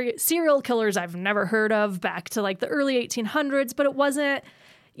serial killers I've never heard of back to like the early 1800s, but it wasn't,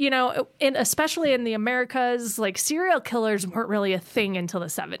 especially in the Americas, like serial killers weren't really a thing until the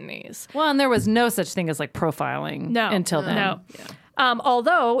 70s. Well, and there was no such thing as like profiling until then. No.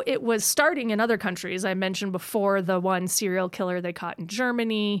 Although it was starting in other countries. I mentioned before the one serial killer they caught in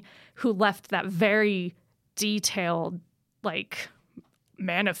Germany who left that very detailed, like,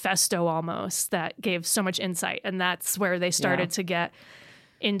 manifesto almost that gave so much insight. And that's where they started to get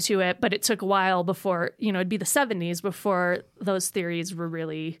into it. But it took a while before, it'd be the 70s before those theories were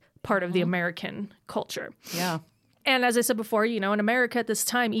really part of the American culture. Yeah. And as I said before, in America at this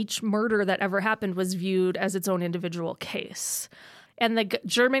time, each murder that ever happened was viewed as its own individual case. And the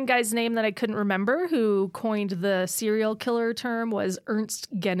German guy's name that I couldn't remember who coined the serial killer term was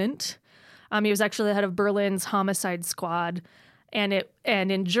Ernst Genant. He was actually the head of Berlin's homicide squad. And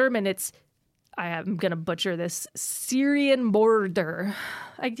in German, I'm going to butcher this, Serienmörder.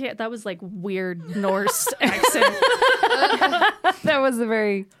 That was like weird Norse accent. That was a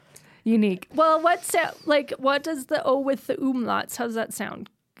very unique. Well, what does the O with the umlauts? How does that sound?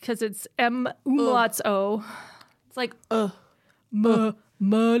 Because it's M umlauts O. It's like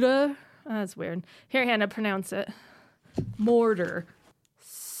murder. That's weird. Here, Hannah, pronounce it. Mortar.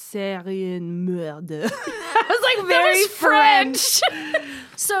 Serienmörder. I was like very French.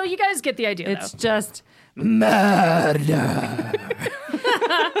 So you guys get the idea. It's just murder.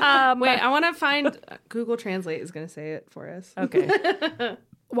 Wait, I want to find Google Translate is going to say it for us. Okay.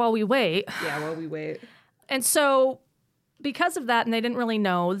 While we wait. Yeah, while we wait. And so because of that, and they didn't really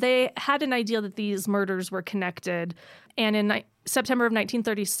know, they had an idea that these murders were connected. And in September of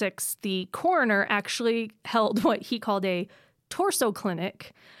 1936, the coroner actually held what he called a torso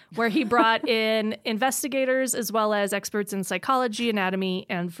clinic, where he brought in investigators as well as experts in psychology, anatomy,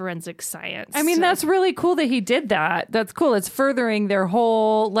 and forensic science. I mean, that's really cool that he did that. That's cool. It's furthering their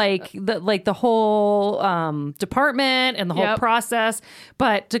whole the whole department and the whole process.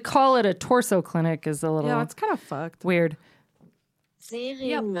 But to call it a torso clinic is a little it's kind of fucked. weird.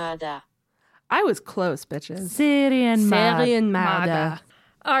 Serienmörder. I was close, bitches. Serienmörder.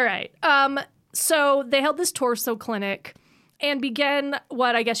 All right. So they held this torso clinic and began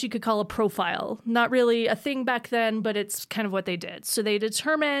what I guess you could call a profile. Not really a thing back then, but it's kind of what they did. So they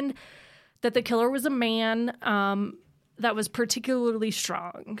determined that the killer was a man that was particularly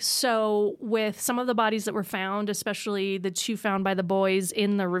strong. So with some of the bodies that were found, especially the 2 found by the boys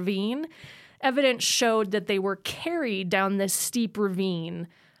in the ravine, evidence showed that they were carried down this steep ravine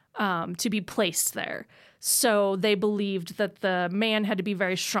to be placed there. So they believed that the man had to be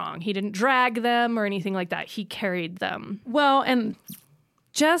very strong. He didn't drag them or anything like that. He carried them. Well, and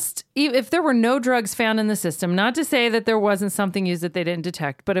just if there were no drugs found in the system, not to say that there wasn't something used that they didn't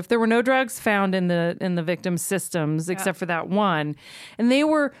detect, but if there were no drugs found in the victim's systems except for that one, and they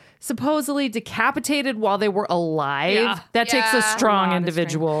were supposedly decapitated while they were alive, that takes a strong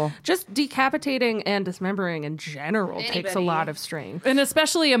individual. Just decapitating and dismembering in general takes a lot of strength. And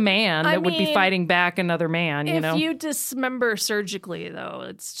especially a man that would be fighting back another man, you know? If you dismember surgically, though,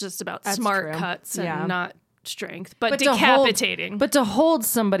 it's just about smart true. cuts and Yeah. not strength, but decapitating. But to hold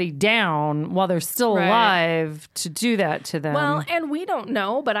somebody down while they're still alive, to do that to them. Well, and we don't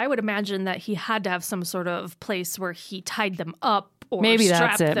know, but I would imagine that he had to have some sort of place where he tied them up or maybe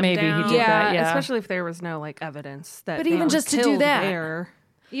strapped that's it. them Maybe down. he did that. Yeah, especially if there was no like evidence that. But they even were just to do killed that. there.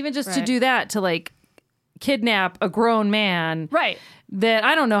 even just to do that, to like kidnap a grown man, Right. that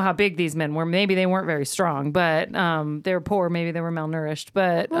I don't know how big these men were. Maybe they weren't very strong, but they were poor. Maybe they were malnourished.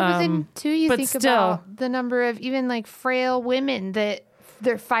 But, Well, but then too, you but think still, about the number of even like frail women that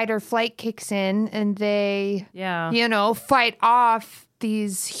their fight or flight kicks in and they, you know, fight off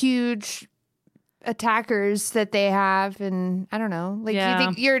these huge attackers that they have. And I don't know, like you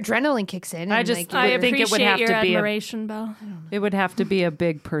think your adrenaline kicks in. And I just like, I think it would appreciate have your to be admiration, Belle. it would have to be a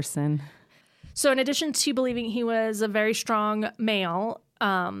big person. So in addition to believing he was a very strong male,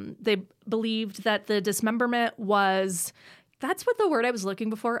 they believed that the dismemberment was... That's what the word I was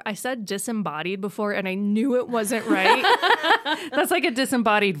looking for. I said disembodied before, and I knew it wasn't right. That's like a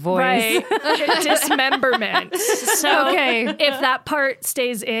disembodied voice. Right. Dismemberment. So Okay. if that part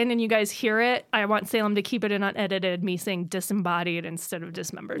stays in and you guys hear it, I want Salem to keep it in unedited, me saying disembodied instead of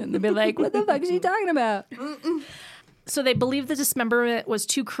dismembered. They'd be like, what the fuck is she talking about? So they believed the dismemberment was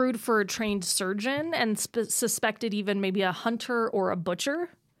too crude for a trained surgeon and suspected even maybe a hunter or a butcher.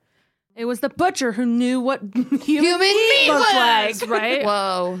 It was the butcher who knew what human meat looked was. like. Right?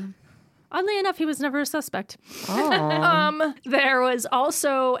 Whoa. Oddly enough, he was never a suspect. There was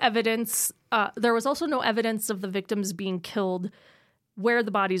also evidence. There was also no evidence of the victims being killed where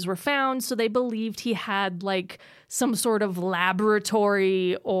the bodies were found. So they believed he had like some sort of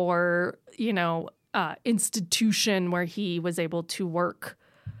laboratory or, institution where he was able to work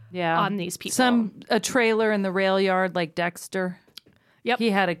on these people. A trailer in the rail yard like Dexter. Yep.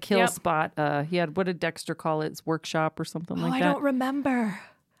 He had a kill spot. He had, what did Dexter call it? His workshop or something like that? I don't remember.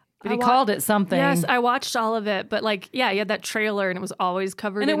 But he called it something. Yes, I watched all of it, but he had that trailer and it was always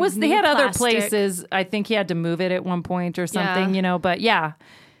covered. And it was, they had other places. I think he had to move it at one point or something, but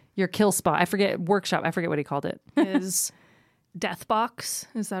your kill spot. I forget, workshop. I forget what he called it. Is Death Box.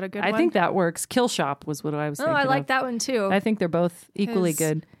 Is that a good one? I think that works. Kill shop was what I was thinking I like of. that one too. I think they're both equally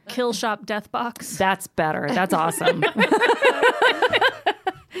good. Kill Shop Death Box. That's better. That's awesome.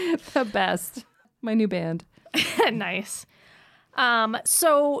 The best. My new band. Nice.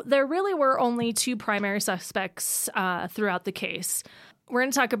 So there really were only two primary suspects throughout the case. We're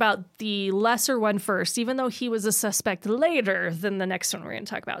going to talk about the lesser one first, even though he was a suspect later than the next one we're going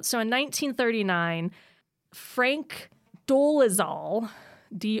to talk about. So in 1939, Frank Dolezal,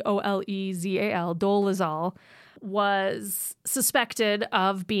 Dolezal, Dolezal, was suspected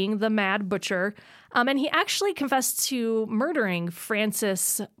of being the Mad Butcher. And he actually confessed to murdering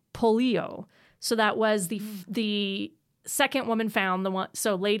Frances Polio. So that was the second woman found, the one,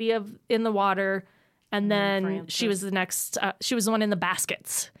 so Lady in the Water, and then Frances. She was the next. She was the one in the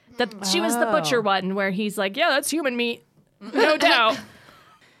baskets. She was the butcher one, where he's like, "Yeah, that's human meat, no doubt."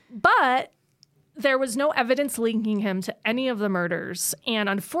 But there was no evidence linking him to any of the murders, and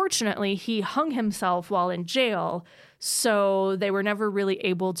unfortunately, he hung himself while in jail. So they were never really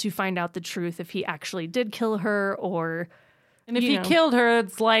able to find out the truth if he actually did kill her or. And if he killed her,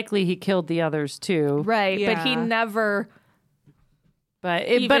 it's likely he killed the others too. Right, Yeah. but he never But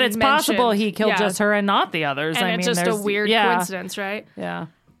even it's possible mentioned. he killed Yeah. just her and not the others. And I it's mean, just a there's- weird yeah, coincidence, right? Yeah.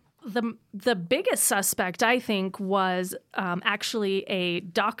 The biggest suspect, I think, was actually a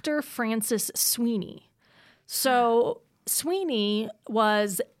Dr. Francis Sweeney. So Sweeney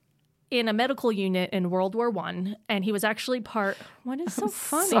was in a medical unit in World War I, and he was actually part. What is so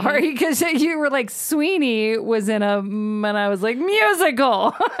funny? Sorry, because you were like, Sweeney was in a, and I was like,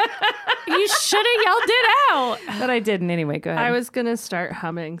 musical. You should have yelled it out. But I didn't anyway. Go ahead. I was gonna start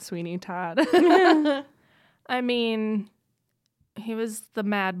humming Sweeney Todd. I mean, he was the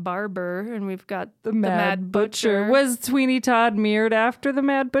Mad Barber, and we've got the Mad Butcher. Was Sweeney Todd mirrored after the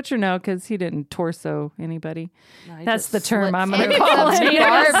Mad Butcher? No, because he didn't torso anybody. That's the term I'm going to call It's it. a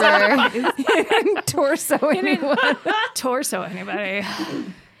barber. He didn't torso anyone. torso anybody.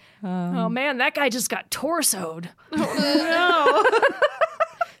 Oh man, that guy just got torsoed.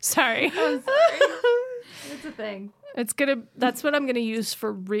 Sorry. It's a thing. That's what I'm gonna use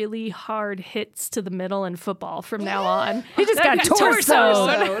for really hard hits to the middle in football from now on. He just got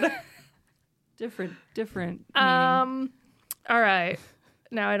torsoed. Different. All right.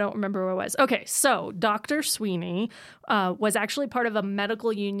 Now I don't remember where it was. Okay, so Dr. Sweeney was actually part of a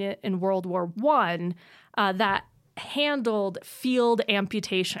medical unit in World War I that handled field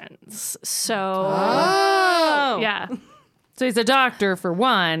amputations. So, yeah. So he's a doctor for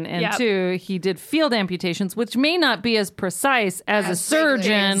one, and Yep. two, he did field amputations, which may not be as precise as a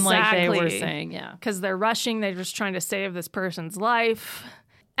surgeon, like they were Exactly. saying. Yeah. Because they're rushing, they're just trying to save this person's life.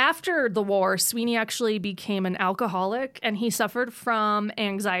 After the war, Sweeney actually became an alcoholic, and he suffered from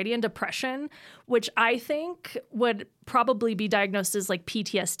anxiety and depression, which I think would probably be diagnosed as like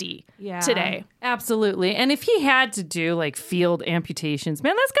PTSD today. Absolutely. And if he had to do like field amputations,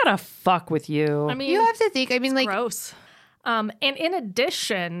 man, that's gotta fuck with you. I mean, You have to think. I mean, like, gross. And in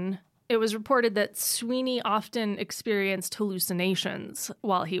addition, it was reported that Sweeney often experienced hallucinations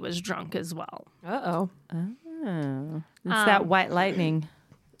while he was drunk as well. Uh-oh. Oh, it's that white lightning.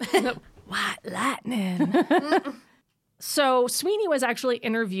 White lightning. So Sweeney was actually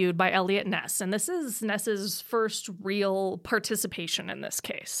interviewed by Elliot Ness, and this is Ness's first real participation in this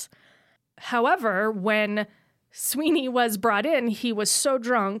case. However, when Sweeney was brought in, he was so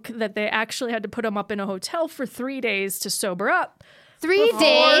drunk that they actually had to put him up in a hotel for 3 days to sober up 3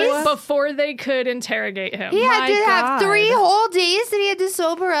 days. before they could interrogate him. He had My to have God. 3 whole days that he had to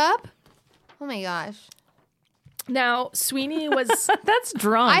sober up. Oh my gosh. Now, Sweeney was... That's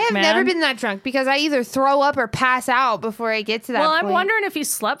drunk, I have man. never been that drunk because I either throw up or pass out before I get to that well, point. I'm wondering if he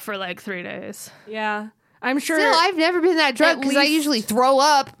slept for like 3 days. Yeah. I'm sure. Still, I've never been that drunk At because I least- usually throw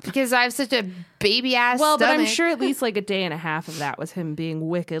up because I have such a baby ass well, but I'm stomach. sure at least like a day and a half of that was him being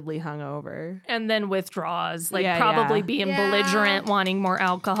wickedly hungover. And then withdraws, like Yeah, probably yeah. being Yeah. belligerent, wanting more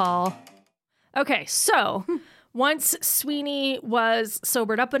alcohol. Okay, so once Sweeney was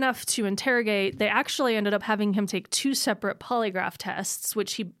sobered up enough to interrogate, they actually ended up having him take 2 separate polygraph tests,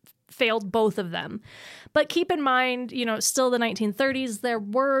 which he failed both of them. But keep in mind, still the 1930s, there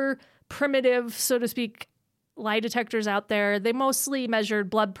were primitive, so to speak, lie detectors out there. They mostly measured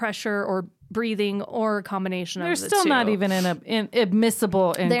blood pressure or breathing or a combination They're of the still two. not even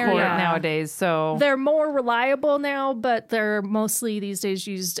admissible in They're court not. nowadays. So They're more reliable now, but they're mostly these days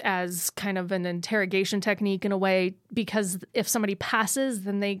used as kind of an interrogation technique in a way, because if somebody passes,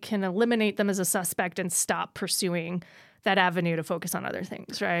 then they can eliminate them as a suspect and stop pursuing that avenue to focus on other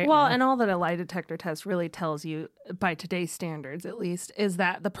things, right? Well, and all that a lie detector test really tells you, by today's standards at least, is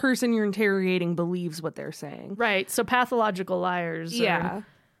that the person you're interrogating believes what they're saying. right. So pathological liars. Yeah.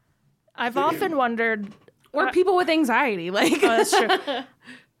 I've often wondered. Or people with anxiety. Like, Oh, that's true.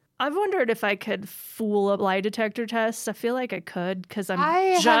 I've wondered if I could fool a lie detector test. I feel like I could because I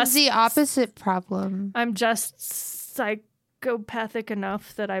have the opposite problem. I'm just psychopathic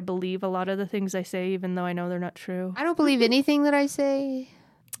enough that I believe a lot of the things I say, even though I know they're not true. I don't believe anything that I say.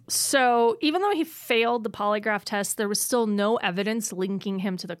 So even though he failed the polygraph test, there was still no evidence linking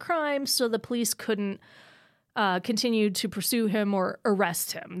him to the crime, so the police couldn't continue to pursue him or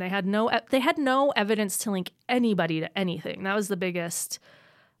arrest him. They had no evidence to link anybody to anything. That was the biggest.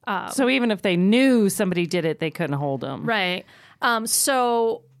 so even if they knew somebody did it, they couldn't hold them. Right.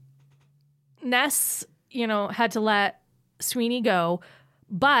 So Ness, had to let Sweeney go,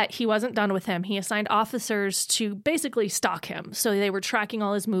 but he wasn't done with him. He assigned officers to basically stalk him. So they were tracking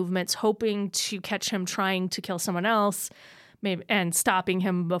all his movements, hoping to catch him trying to kill someone else, maybe, and stopping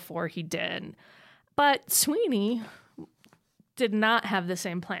him before he did. But Sweeney did not have the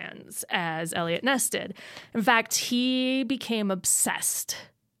same plans as Elliot Ness did. In fact, he became obsessed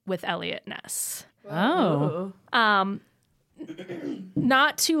with Elliot Ness. Oh.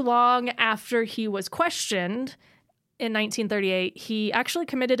 Not too long after he was questioned, in 1938, he actually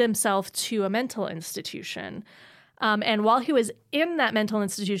committed himself to a mental institution. And while he was in that mental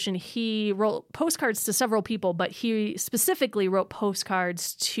institution, he wrote postcards to several people, but he specifically wrote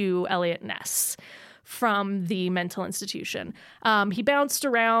postcards to Eliot Ness from the mental institution. He bounced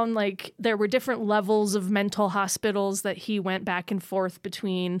around, like there were different levels of mental hospitals that he went back and forth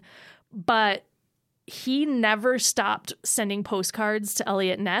between, but he never stopped sending postcards to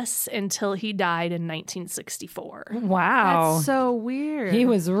Eliot Ness until he died in 1964. Wow. That's so weird. He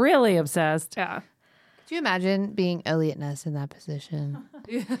was really obsessed. Yeah. Do you imagine being Eliot Ness in that position?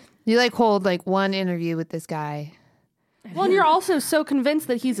 You like hold like one interview with this guy. Well, and you're also so convinced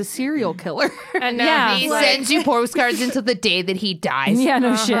that he's a serial killer. And Yeah. He like, sends you postcards until the day that he dies. Yeah,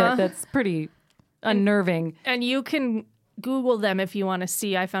 no shit. That's pretty unnerving. and you can Google them if you want to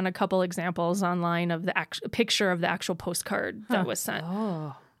see. I found a couple examples online of the picture of the actual postcard that was sent.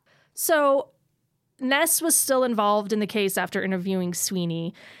 Oh. So Ness was still involved in the case after interviewing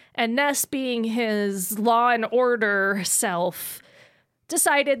Sweeney, and Ness, being his law and order self,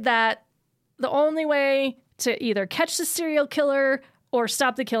 decided that the only way to either catch the serial killer or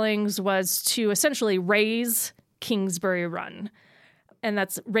stop the killings was to essentially raise Kingsbury Run. And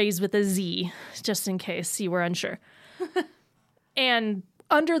that's raised with a Z, just in case you were unsure. And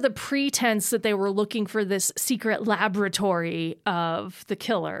under the pretense that they were looking for this secret laboratory of the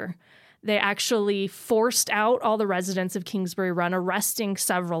killer, they actually forced out all the residents of Kingsbury Run, arresting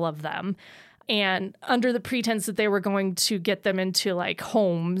several of them. And under the pretense that they were going to get them into like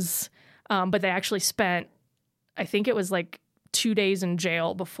homes, but they actually spent, I think it was like 2 days in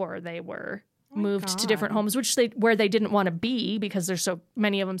jail before they were moved to different homes, where they didn't want to be because there's so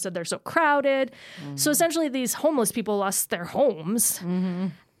many of them said they're so crowded. So essentially these homeless people lost their homes.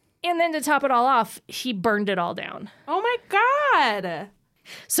 And then to top it all off, he burned it all down. Oh my God.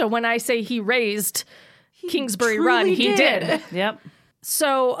 So when I say he raised Kingsbury truly Run, he did. did. Yep.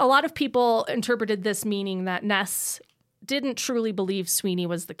 So a lot of people interpreted this meaning that Ness didn't truly believe Sweeney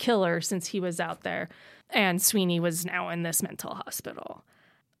was the killer since he was out there and Sweeney was now in this mental hospital.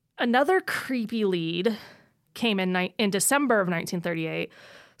 Another creepy lead came in December of 1938.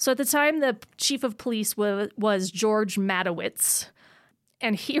 So at the time, the chief of police was George Matowitz,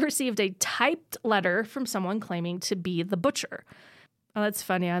 and he received a typed letter from someone claiming to be the butcher. Oh, that's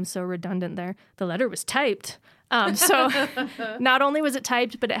funny. I'm so redundant there. The letter was typed. So not only was it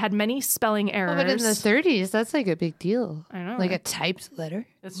typed, but it had many spelling errors. But in the 30s, that's like a big deal. I know. Like right? a typed letter.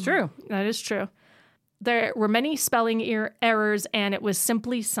 It's true. That is true. There were many spelling errors, and it was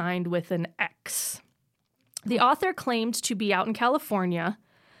simply signed with an X. The author claimed to be out in California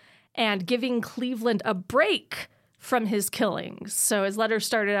and giving Cleveland a break from his killings. So his letter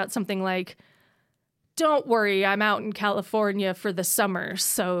started out something like, "Don't worry, I'm out in California for the summer,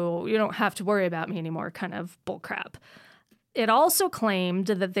 so you don't have to worry about me anymore," kind of bullcrap. It also claimed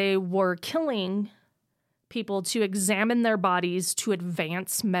that they were killing people to examine their bodies to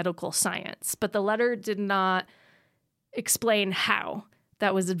advance medical science, but the letter did not explain how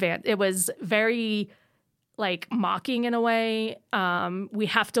that was advanced. It was very like mocking in a way. We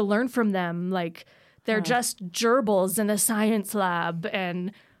have to learn from them. Like they're just gerbils in a science lab,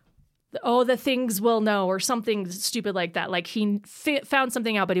 and the things we'll know, or something stupid like that. Like he found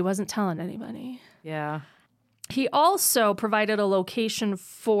something out, but he wasn't telling anybody. Yeah. He also provided a location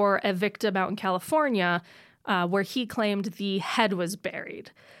for a victim out in California where he claimed the head was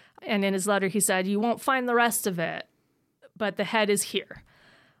buried. And in his letter, he said, "You won't find the rest of it, but the head is here."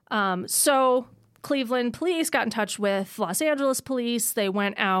 So Cleveland police got in touch with Los Angeles police. They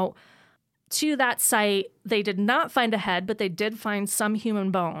went out to that site. They did not find a head, but they did find some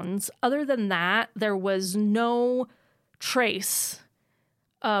human bones. Other than that, there was no trace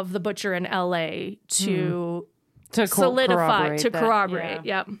of the butcher in LA to solidify, to corroborate.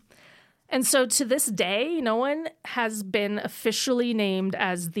 Yep. And so to this day, no one has been officially named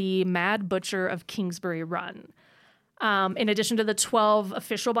as the Mad Butcher of Kingsbury Run. In addition to the 12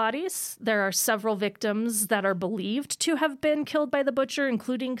 official bodies, there are several victims that are believed to have been killed by the butcher,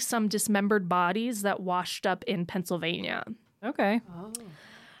 including some dismembered bodies that washed up in Pennsylvania. Okay.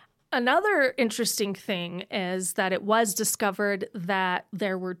 Another interesting thing is that it was discovered that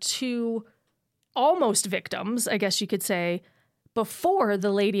there were two almost victims, I guess you could say, before the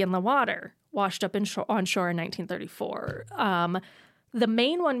Lady in the Water washed up on shore in 1934. The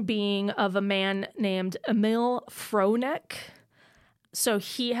main one being of a man named Emil Fronek. So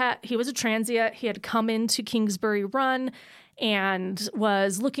he was a transient. He had come into Kingsbury Run and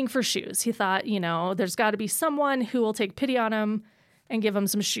was looking for shoes. He thought, there's got to be someone who will take pity on him and give him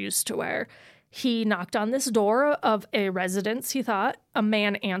some shoes to wear. He knocked on this door of a residence, he thought. A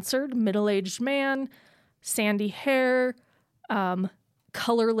man answered, middle-aged man, sandy hair,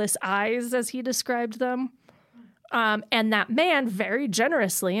 colorless eyes, as he described them. And that man very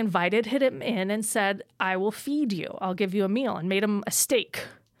generously invited him in and said, I will feed you. I'll give you a meal, and made him a steak.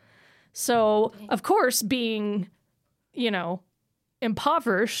 So, of course, being,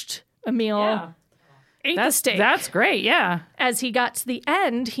 impoverished, Emil ate the steak. That's great, yeah. As he got to the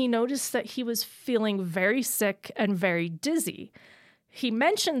end, he noticed that he was feeling very sick and very dizzy. He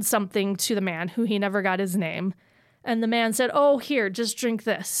mentioned something to the man, who he never got his name, and the man said, oh, here, just drink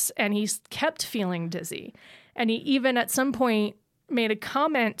this. And he kept feeling dizzy. And he even at some point made a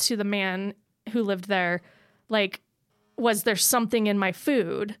comment to the man who lived there, like, was there something in my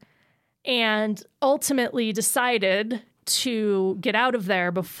food? And ultimately decided to get out of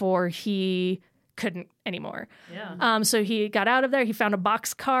there before he couldn't anymore. Yeah. So he got out of there. He found a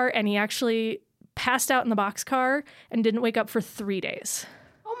boxcar, and he actually passed out in the boxcar and didn't wake up for 3 days.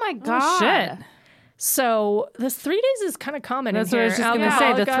 Oh my God. Shit. So this 3 days is kind of common. That's in what I here. was just going to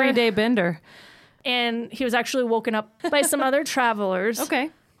say, the Alcoholic 3-day bender. And he was actually woken up by some other travelers. Okay.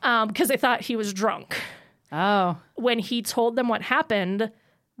 Because they thought he was drunk. Oh. When he told them what happened,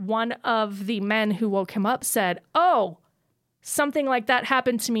 one of the men who woke him up said, oh, something like that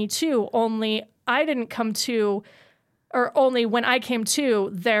happened to me too, only I didn't come to, or only when I came to,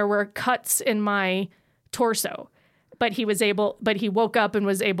 there were cuts in my torso. But he woke up and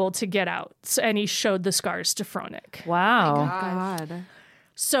was able to get out. So, and he showed the scars to Fronek. Wow. God.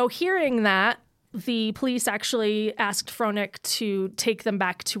 So hearing that, the police actually asked Fronek to take them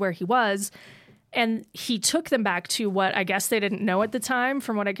back to where he was. And he took them back to what I guess they didn't know at the time,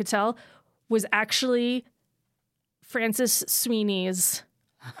 from what I could tell, was actually Francis Sweeney's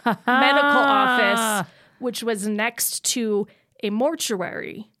medical office, which was next to a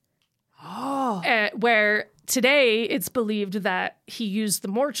mortuary. Where today it's believed that he used the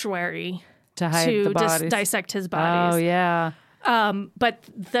mortuary To hide to the bodies. dissect his bodies. Oh, yeah. But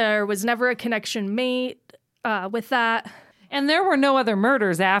there was never a connection made with that. And there were no other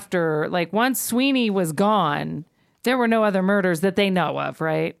murders after, like, once Sweeney was gone, there were no other murders that they know of,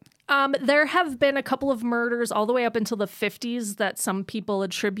 right? There have been a couple of murders all the way up until the 50s that some people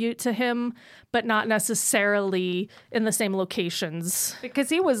attribute to him, but not necessarily in the same locations. Because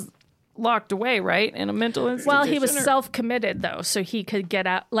he was locked away, right? In a mental institution. Well, he was or- self-committed, though, so he could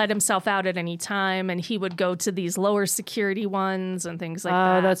let himself out at any time, and he would go to these lower security ones and things like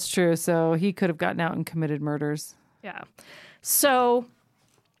that. Oh, that's true. So he could have gotten out and committed murders. Yeah. So,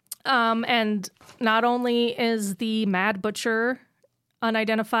 and not only is the Mad Butcher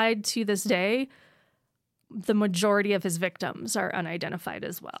unidentified to this day, the majority of his victims are unidentified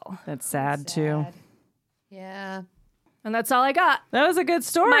as well. That's sad, too. Yeah. And that's all I got. That was a good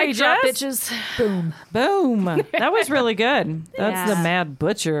story, Mic drop, Jess. bitches. Boom. That was really good. That's the Yeah. Mad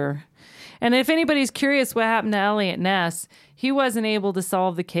Butcher. And if anybody's curious what happened to Elliot Ness, he wasn't able to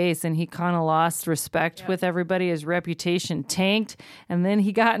solve the case, and he kind of lost respect with everybody. His reputation tanked. And then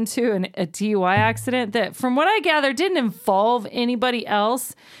he got into a DUI accident that, from what I gather, didn't involve anybody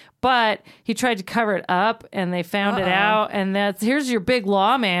else. But he tried to cover it up, and they found it out. And here's your big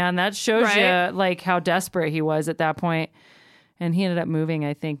lawman. That shows Right. you like how desperate he was at that point. And he ended up moving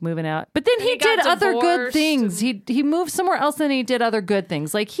out. But then he he got did other good divorced things. He moved somewhere else, and he did other good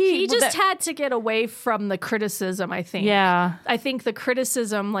things. Like He just had to get away from the criticism, I think. yeah. I think the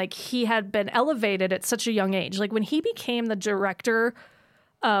criticism, like, he had been elevated at such a young age. Like, when he became the director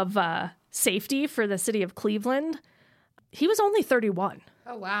of safety for the city of Cleveland, he was only 31.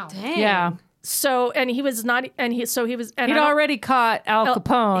 Oh, wow. Yeah. So, and he was not, and he, so he was, and He'd I don't- already caught Al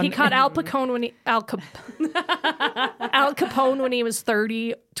Capone. He caught Al Capone when Al Capone when he was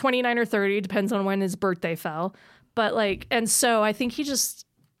 30, 29 or 30, depends on when his birthday fell. But like, and so I think he just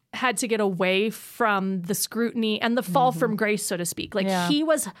had to get away from the scrutiny and the fall from grace, so to speak. Like, Yeah. he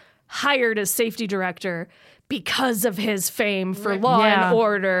was hired as safety director because of his fame for law Yeah. and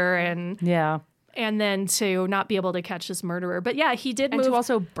order, yeah. and then to not be able to catch this murderer. But yeah, he did And move. to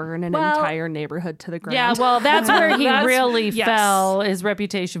also burn an Well- entire neighborhood to the ground. Yeah, well, that's where he really yes. fell. His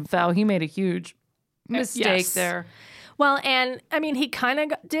reputation fell. He made a huge mistake yes. there. Well, and I mean, he kind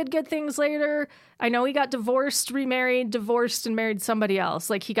of did good things later. I know he got divorced, remarried, divorced, and married somebody else.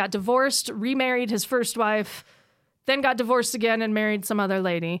 Like, he got divorced, remarried his first wife, then got divorced again and married some other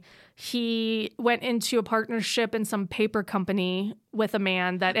lady. He went into a partnership in some paper company with a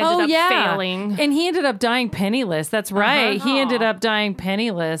man that ended up failing. And he ended up dying penniless. That's right. He ended up dying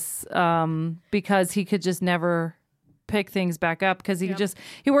penniless because he could just never pick things back up because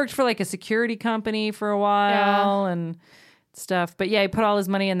he worked for like a security company for a while and stuff. But yeah, he put all his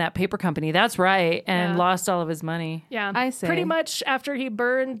money in that paper company. That's right. And lost all of his money. Yeah. I say. Pretty much after he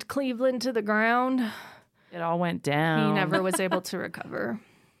burned Cleveland to the ground, It all went down. He never was able to recover.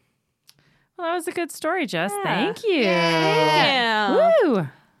 Well, that was a good story, Jess. Thank you. Yeah. Woo.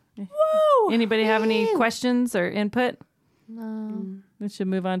 Anybody have any questions or input? No. We should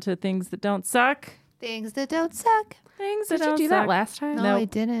move on to things that don't suck. Things that don't suck. Things that Did you don't do suck. that last time? No, Nope. I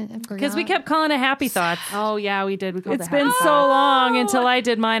didn't. Because we kept calling it happy thoughts. Oh, yeah, we did. We called It's it been happy so thoughts. long until I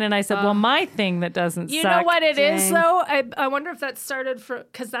did mine, and I said, well, my thing that doesn't You suck. know what it is, Dang. though? I wonder if that started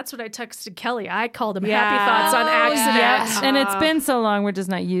because that's what I texted Kelly. I called him Yeah. happy thoughts on Oh, accident. yeah. And it's been so long, we're just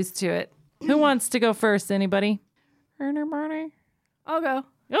not used to it. Who wants to go first? Anybody? Anybody? I'll go.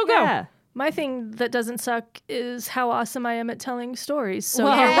 Oh, go. Yeah. My thing that doesn't suck is how awesome I am at telling stories. So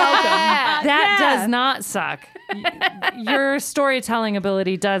Well, you're welcome. That does not suck. Your storytelling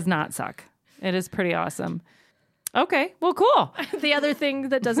ability does not suck. It is pretty awesome. Okay, well, cool. The other thing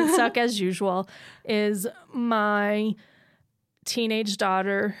that doesn't suck, as usual, is my teenage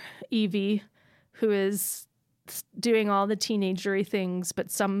daughter, Evie, who is doing all the teenagery things,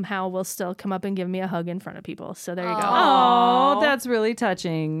 but somehow will still come up and give me a hug in front of people. So there you go. Oh, that's really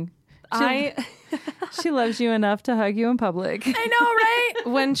touching. I She loves you enough to hug you in public. I know,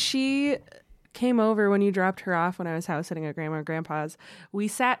 right? when she came over, when you dropped her off when I was house sitting at Grandma and Grandpa's, we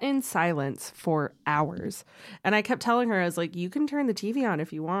sat in silence for hours. And I kept telling her, I was like, you can turn the TV on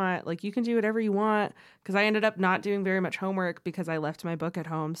if you want. Like, you can do whatever you want. Because I ended up not doing very much homework because I left my book at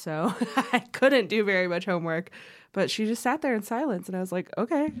home. So I couldn't do very much homework. But she just sat there in silence. And I was like,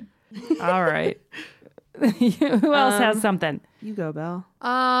 okay, All right. Who else has something? you go, Belle.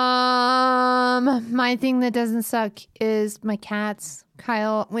 My thing that doesn't suck is my cats.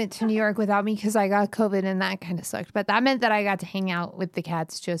 Kyle went to New York without me because I got COVID, and that kind of sucked. But that meant that I got to hang out with the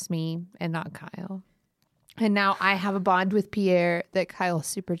cats, just me and not Kyle. And now I have a bond with Pierre that Kyle's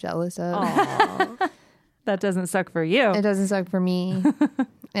super jealous of. That doesn't suck for you. It doesn't suck for me,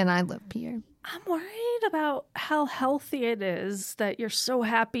 and I love Pierre. I'm worried about how healthy it is that you're so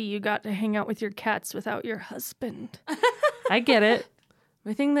happy you got to hang out with your cats without your husband. I get it.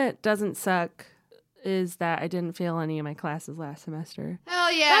 My thing that doesn't suck is that I didn't fail any of my classes last semester.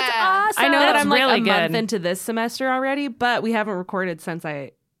 Hell yeah! That's awesome. I know that That's I'm like really a month good. into this semester already, but we haven't recorded since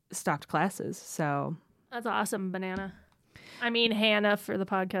I stopped classes. So That's awesome, Banana. I mean, Hannah for the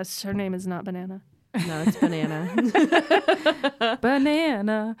podcast. Her name is not Banana. no, it's Banana.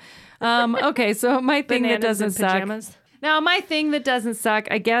 Banana. Okay, so my thing that Bananas doesn't in suck. pajamas. Now, my thing that doesn't suck,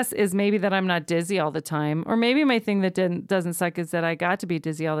 I guess, is maybe that I'm not dizzy all the time. Or maybe my thing that doesn't suck is that I got to be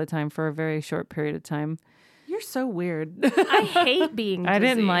dizzy all the time for a very short period of time. You're so weird. I hate being dizzy. I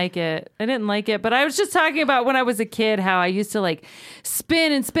didn't like it. But I was just talking about when I was a kid, how I used to like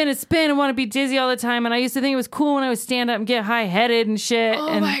spin and spin and spin and want to be dizzy all the time. And I used to think it was cool when I would stand up and get high-headed and shit. Oh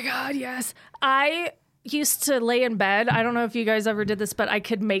and my God, yes. I used to lay in bed. I don't know if you guys ever did this, but I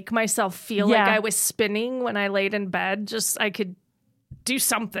could make myself feel like Yeah. I was spinning when I laid in bed. Just I could do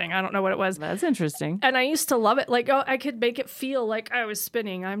something. I don't know what it was. That's interesting. And I used to love it. Like, oh, I could make it feel like I was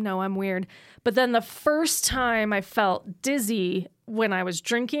spinning. I'm weird. But then the first time I felt dizzy when I was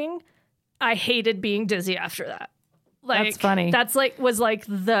drinking, I hated being dizzy after that. Like, That's funny. That's was like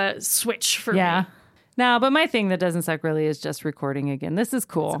the switch for Yeah. me. No, but my thing that doesn't suck really is just recording again. This is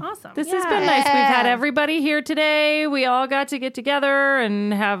cool. It's awesome. This has been nice. We've had everybody here today. We all got to get together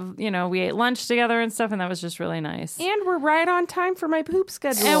and have, we ate lunch together and stuff, and that was just really nice. And we're right on time for my poop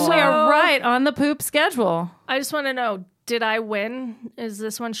schedule. And we are right on the poop schedule. I just want to know, did I win? Is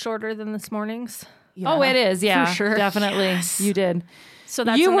this one shorter than this morning's? Oh, it is. Yeah, for sure. Definitely. You did. So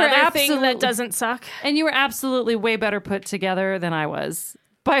that's You were another thing absolute- that doesn't suck. And you were absolutely way better put together than I was.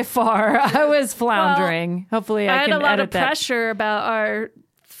 By far. I was floundering. Hopefully I I had can a lot edit of that. pressure about our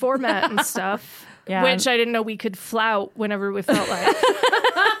format and stuff, Yeah. which I didn't know we could flout whenever we felt like.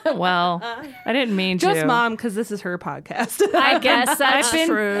 Well, I didn't mean to. Just Mom, because this is her podcast. I guess that's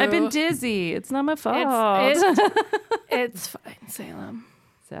true. I've been dizzy. It's not my fault. It's fine, Salem.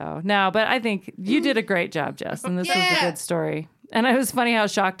 So, no, but I think you did a great job, Jess, and this was a Yeah. good story. And it was funny how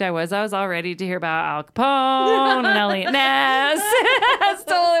shocked I was. I was all ready to hear about Al Capone and Elliot Ness. That's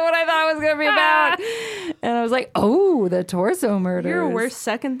totally what I thought it was going to be about. And I was like, oh, the torso murders. You're a worse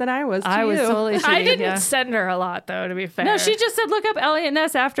second than I was. To I was you. totally shitty. I didn't yeah. send her a lot, though, to be fair. No, she just said, look up Elliot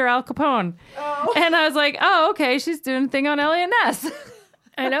Ness after Al Capone. Oh. And I was like, oh, okay, she's doing a thing on Elliot Ness.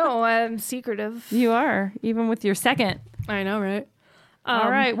 I know, I'm secretive. You are, even with your second. I know, right? All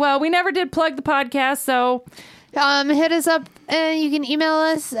right. Well, we never did plug the podcast, so Hit us up and you can email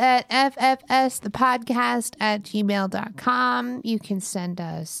us at ffsthepodcast@gmail.com. You can send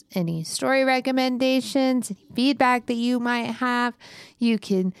us any story recommendations, any feedback that you might have. You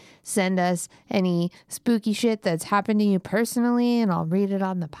can send us any spooky shit that's happened to you personally, and I'll read it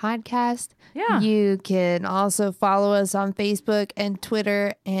on the podcast. Yeah. You can also follow us on Facebook and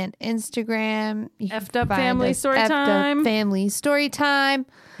Twitter and Instagram. You can Effed Up find Family us Story Effed Up Time. Family Story Time.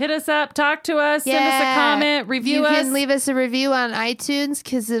 Hit us up, talk to us, send us a comment, review you us. You can leave us a review on iTunes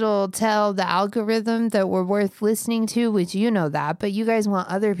because it'll tell the algorithm that we're worth listening to, which you know that, but you guys want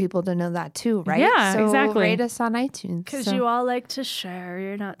other people to know that too, right? Yeah, so exactly. rate us on iTunes. Because you all like to share.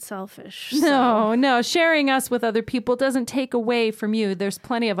 You're not selfish. No. Sharing us with other people doesn't take away from you. There's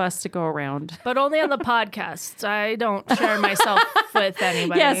plenty of us to go around. But only on the podcast. I don't share myself with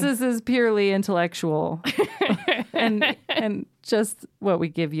anybody. Yes, this is purely intellectual. and just what we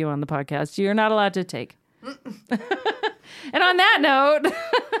give you on the podcast. You're not allowed to take. And on that note,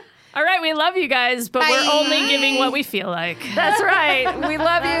 all right, we love you guys, but we're only giving what we feel like. that's right. We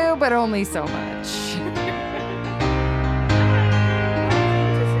love you, but only so much.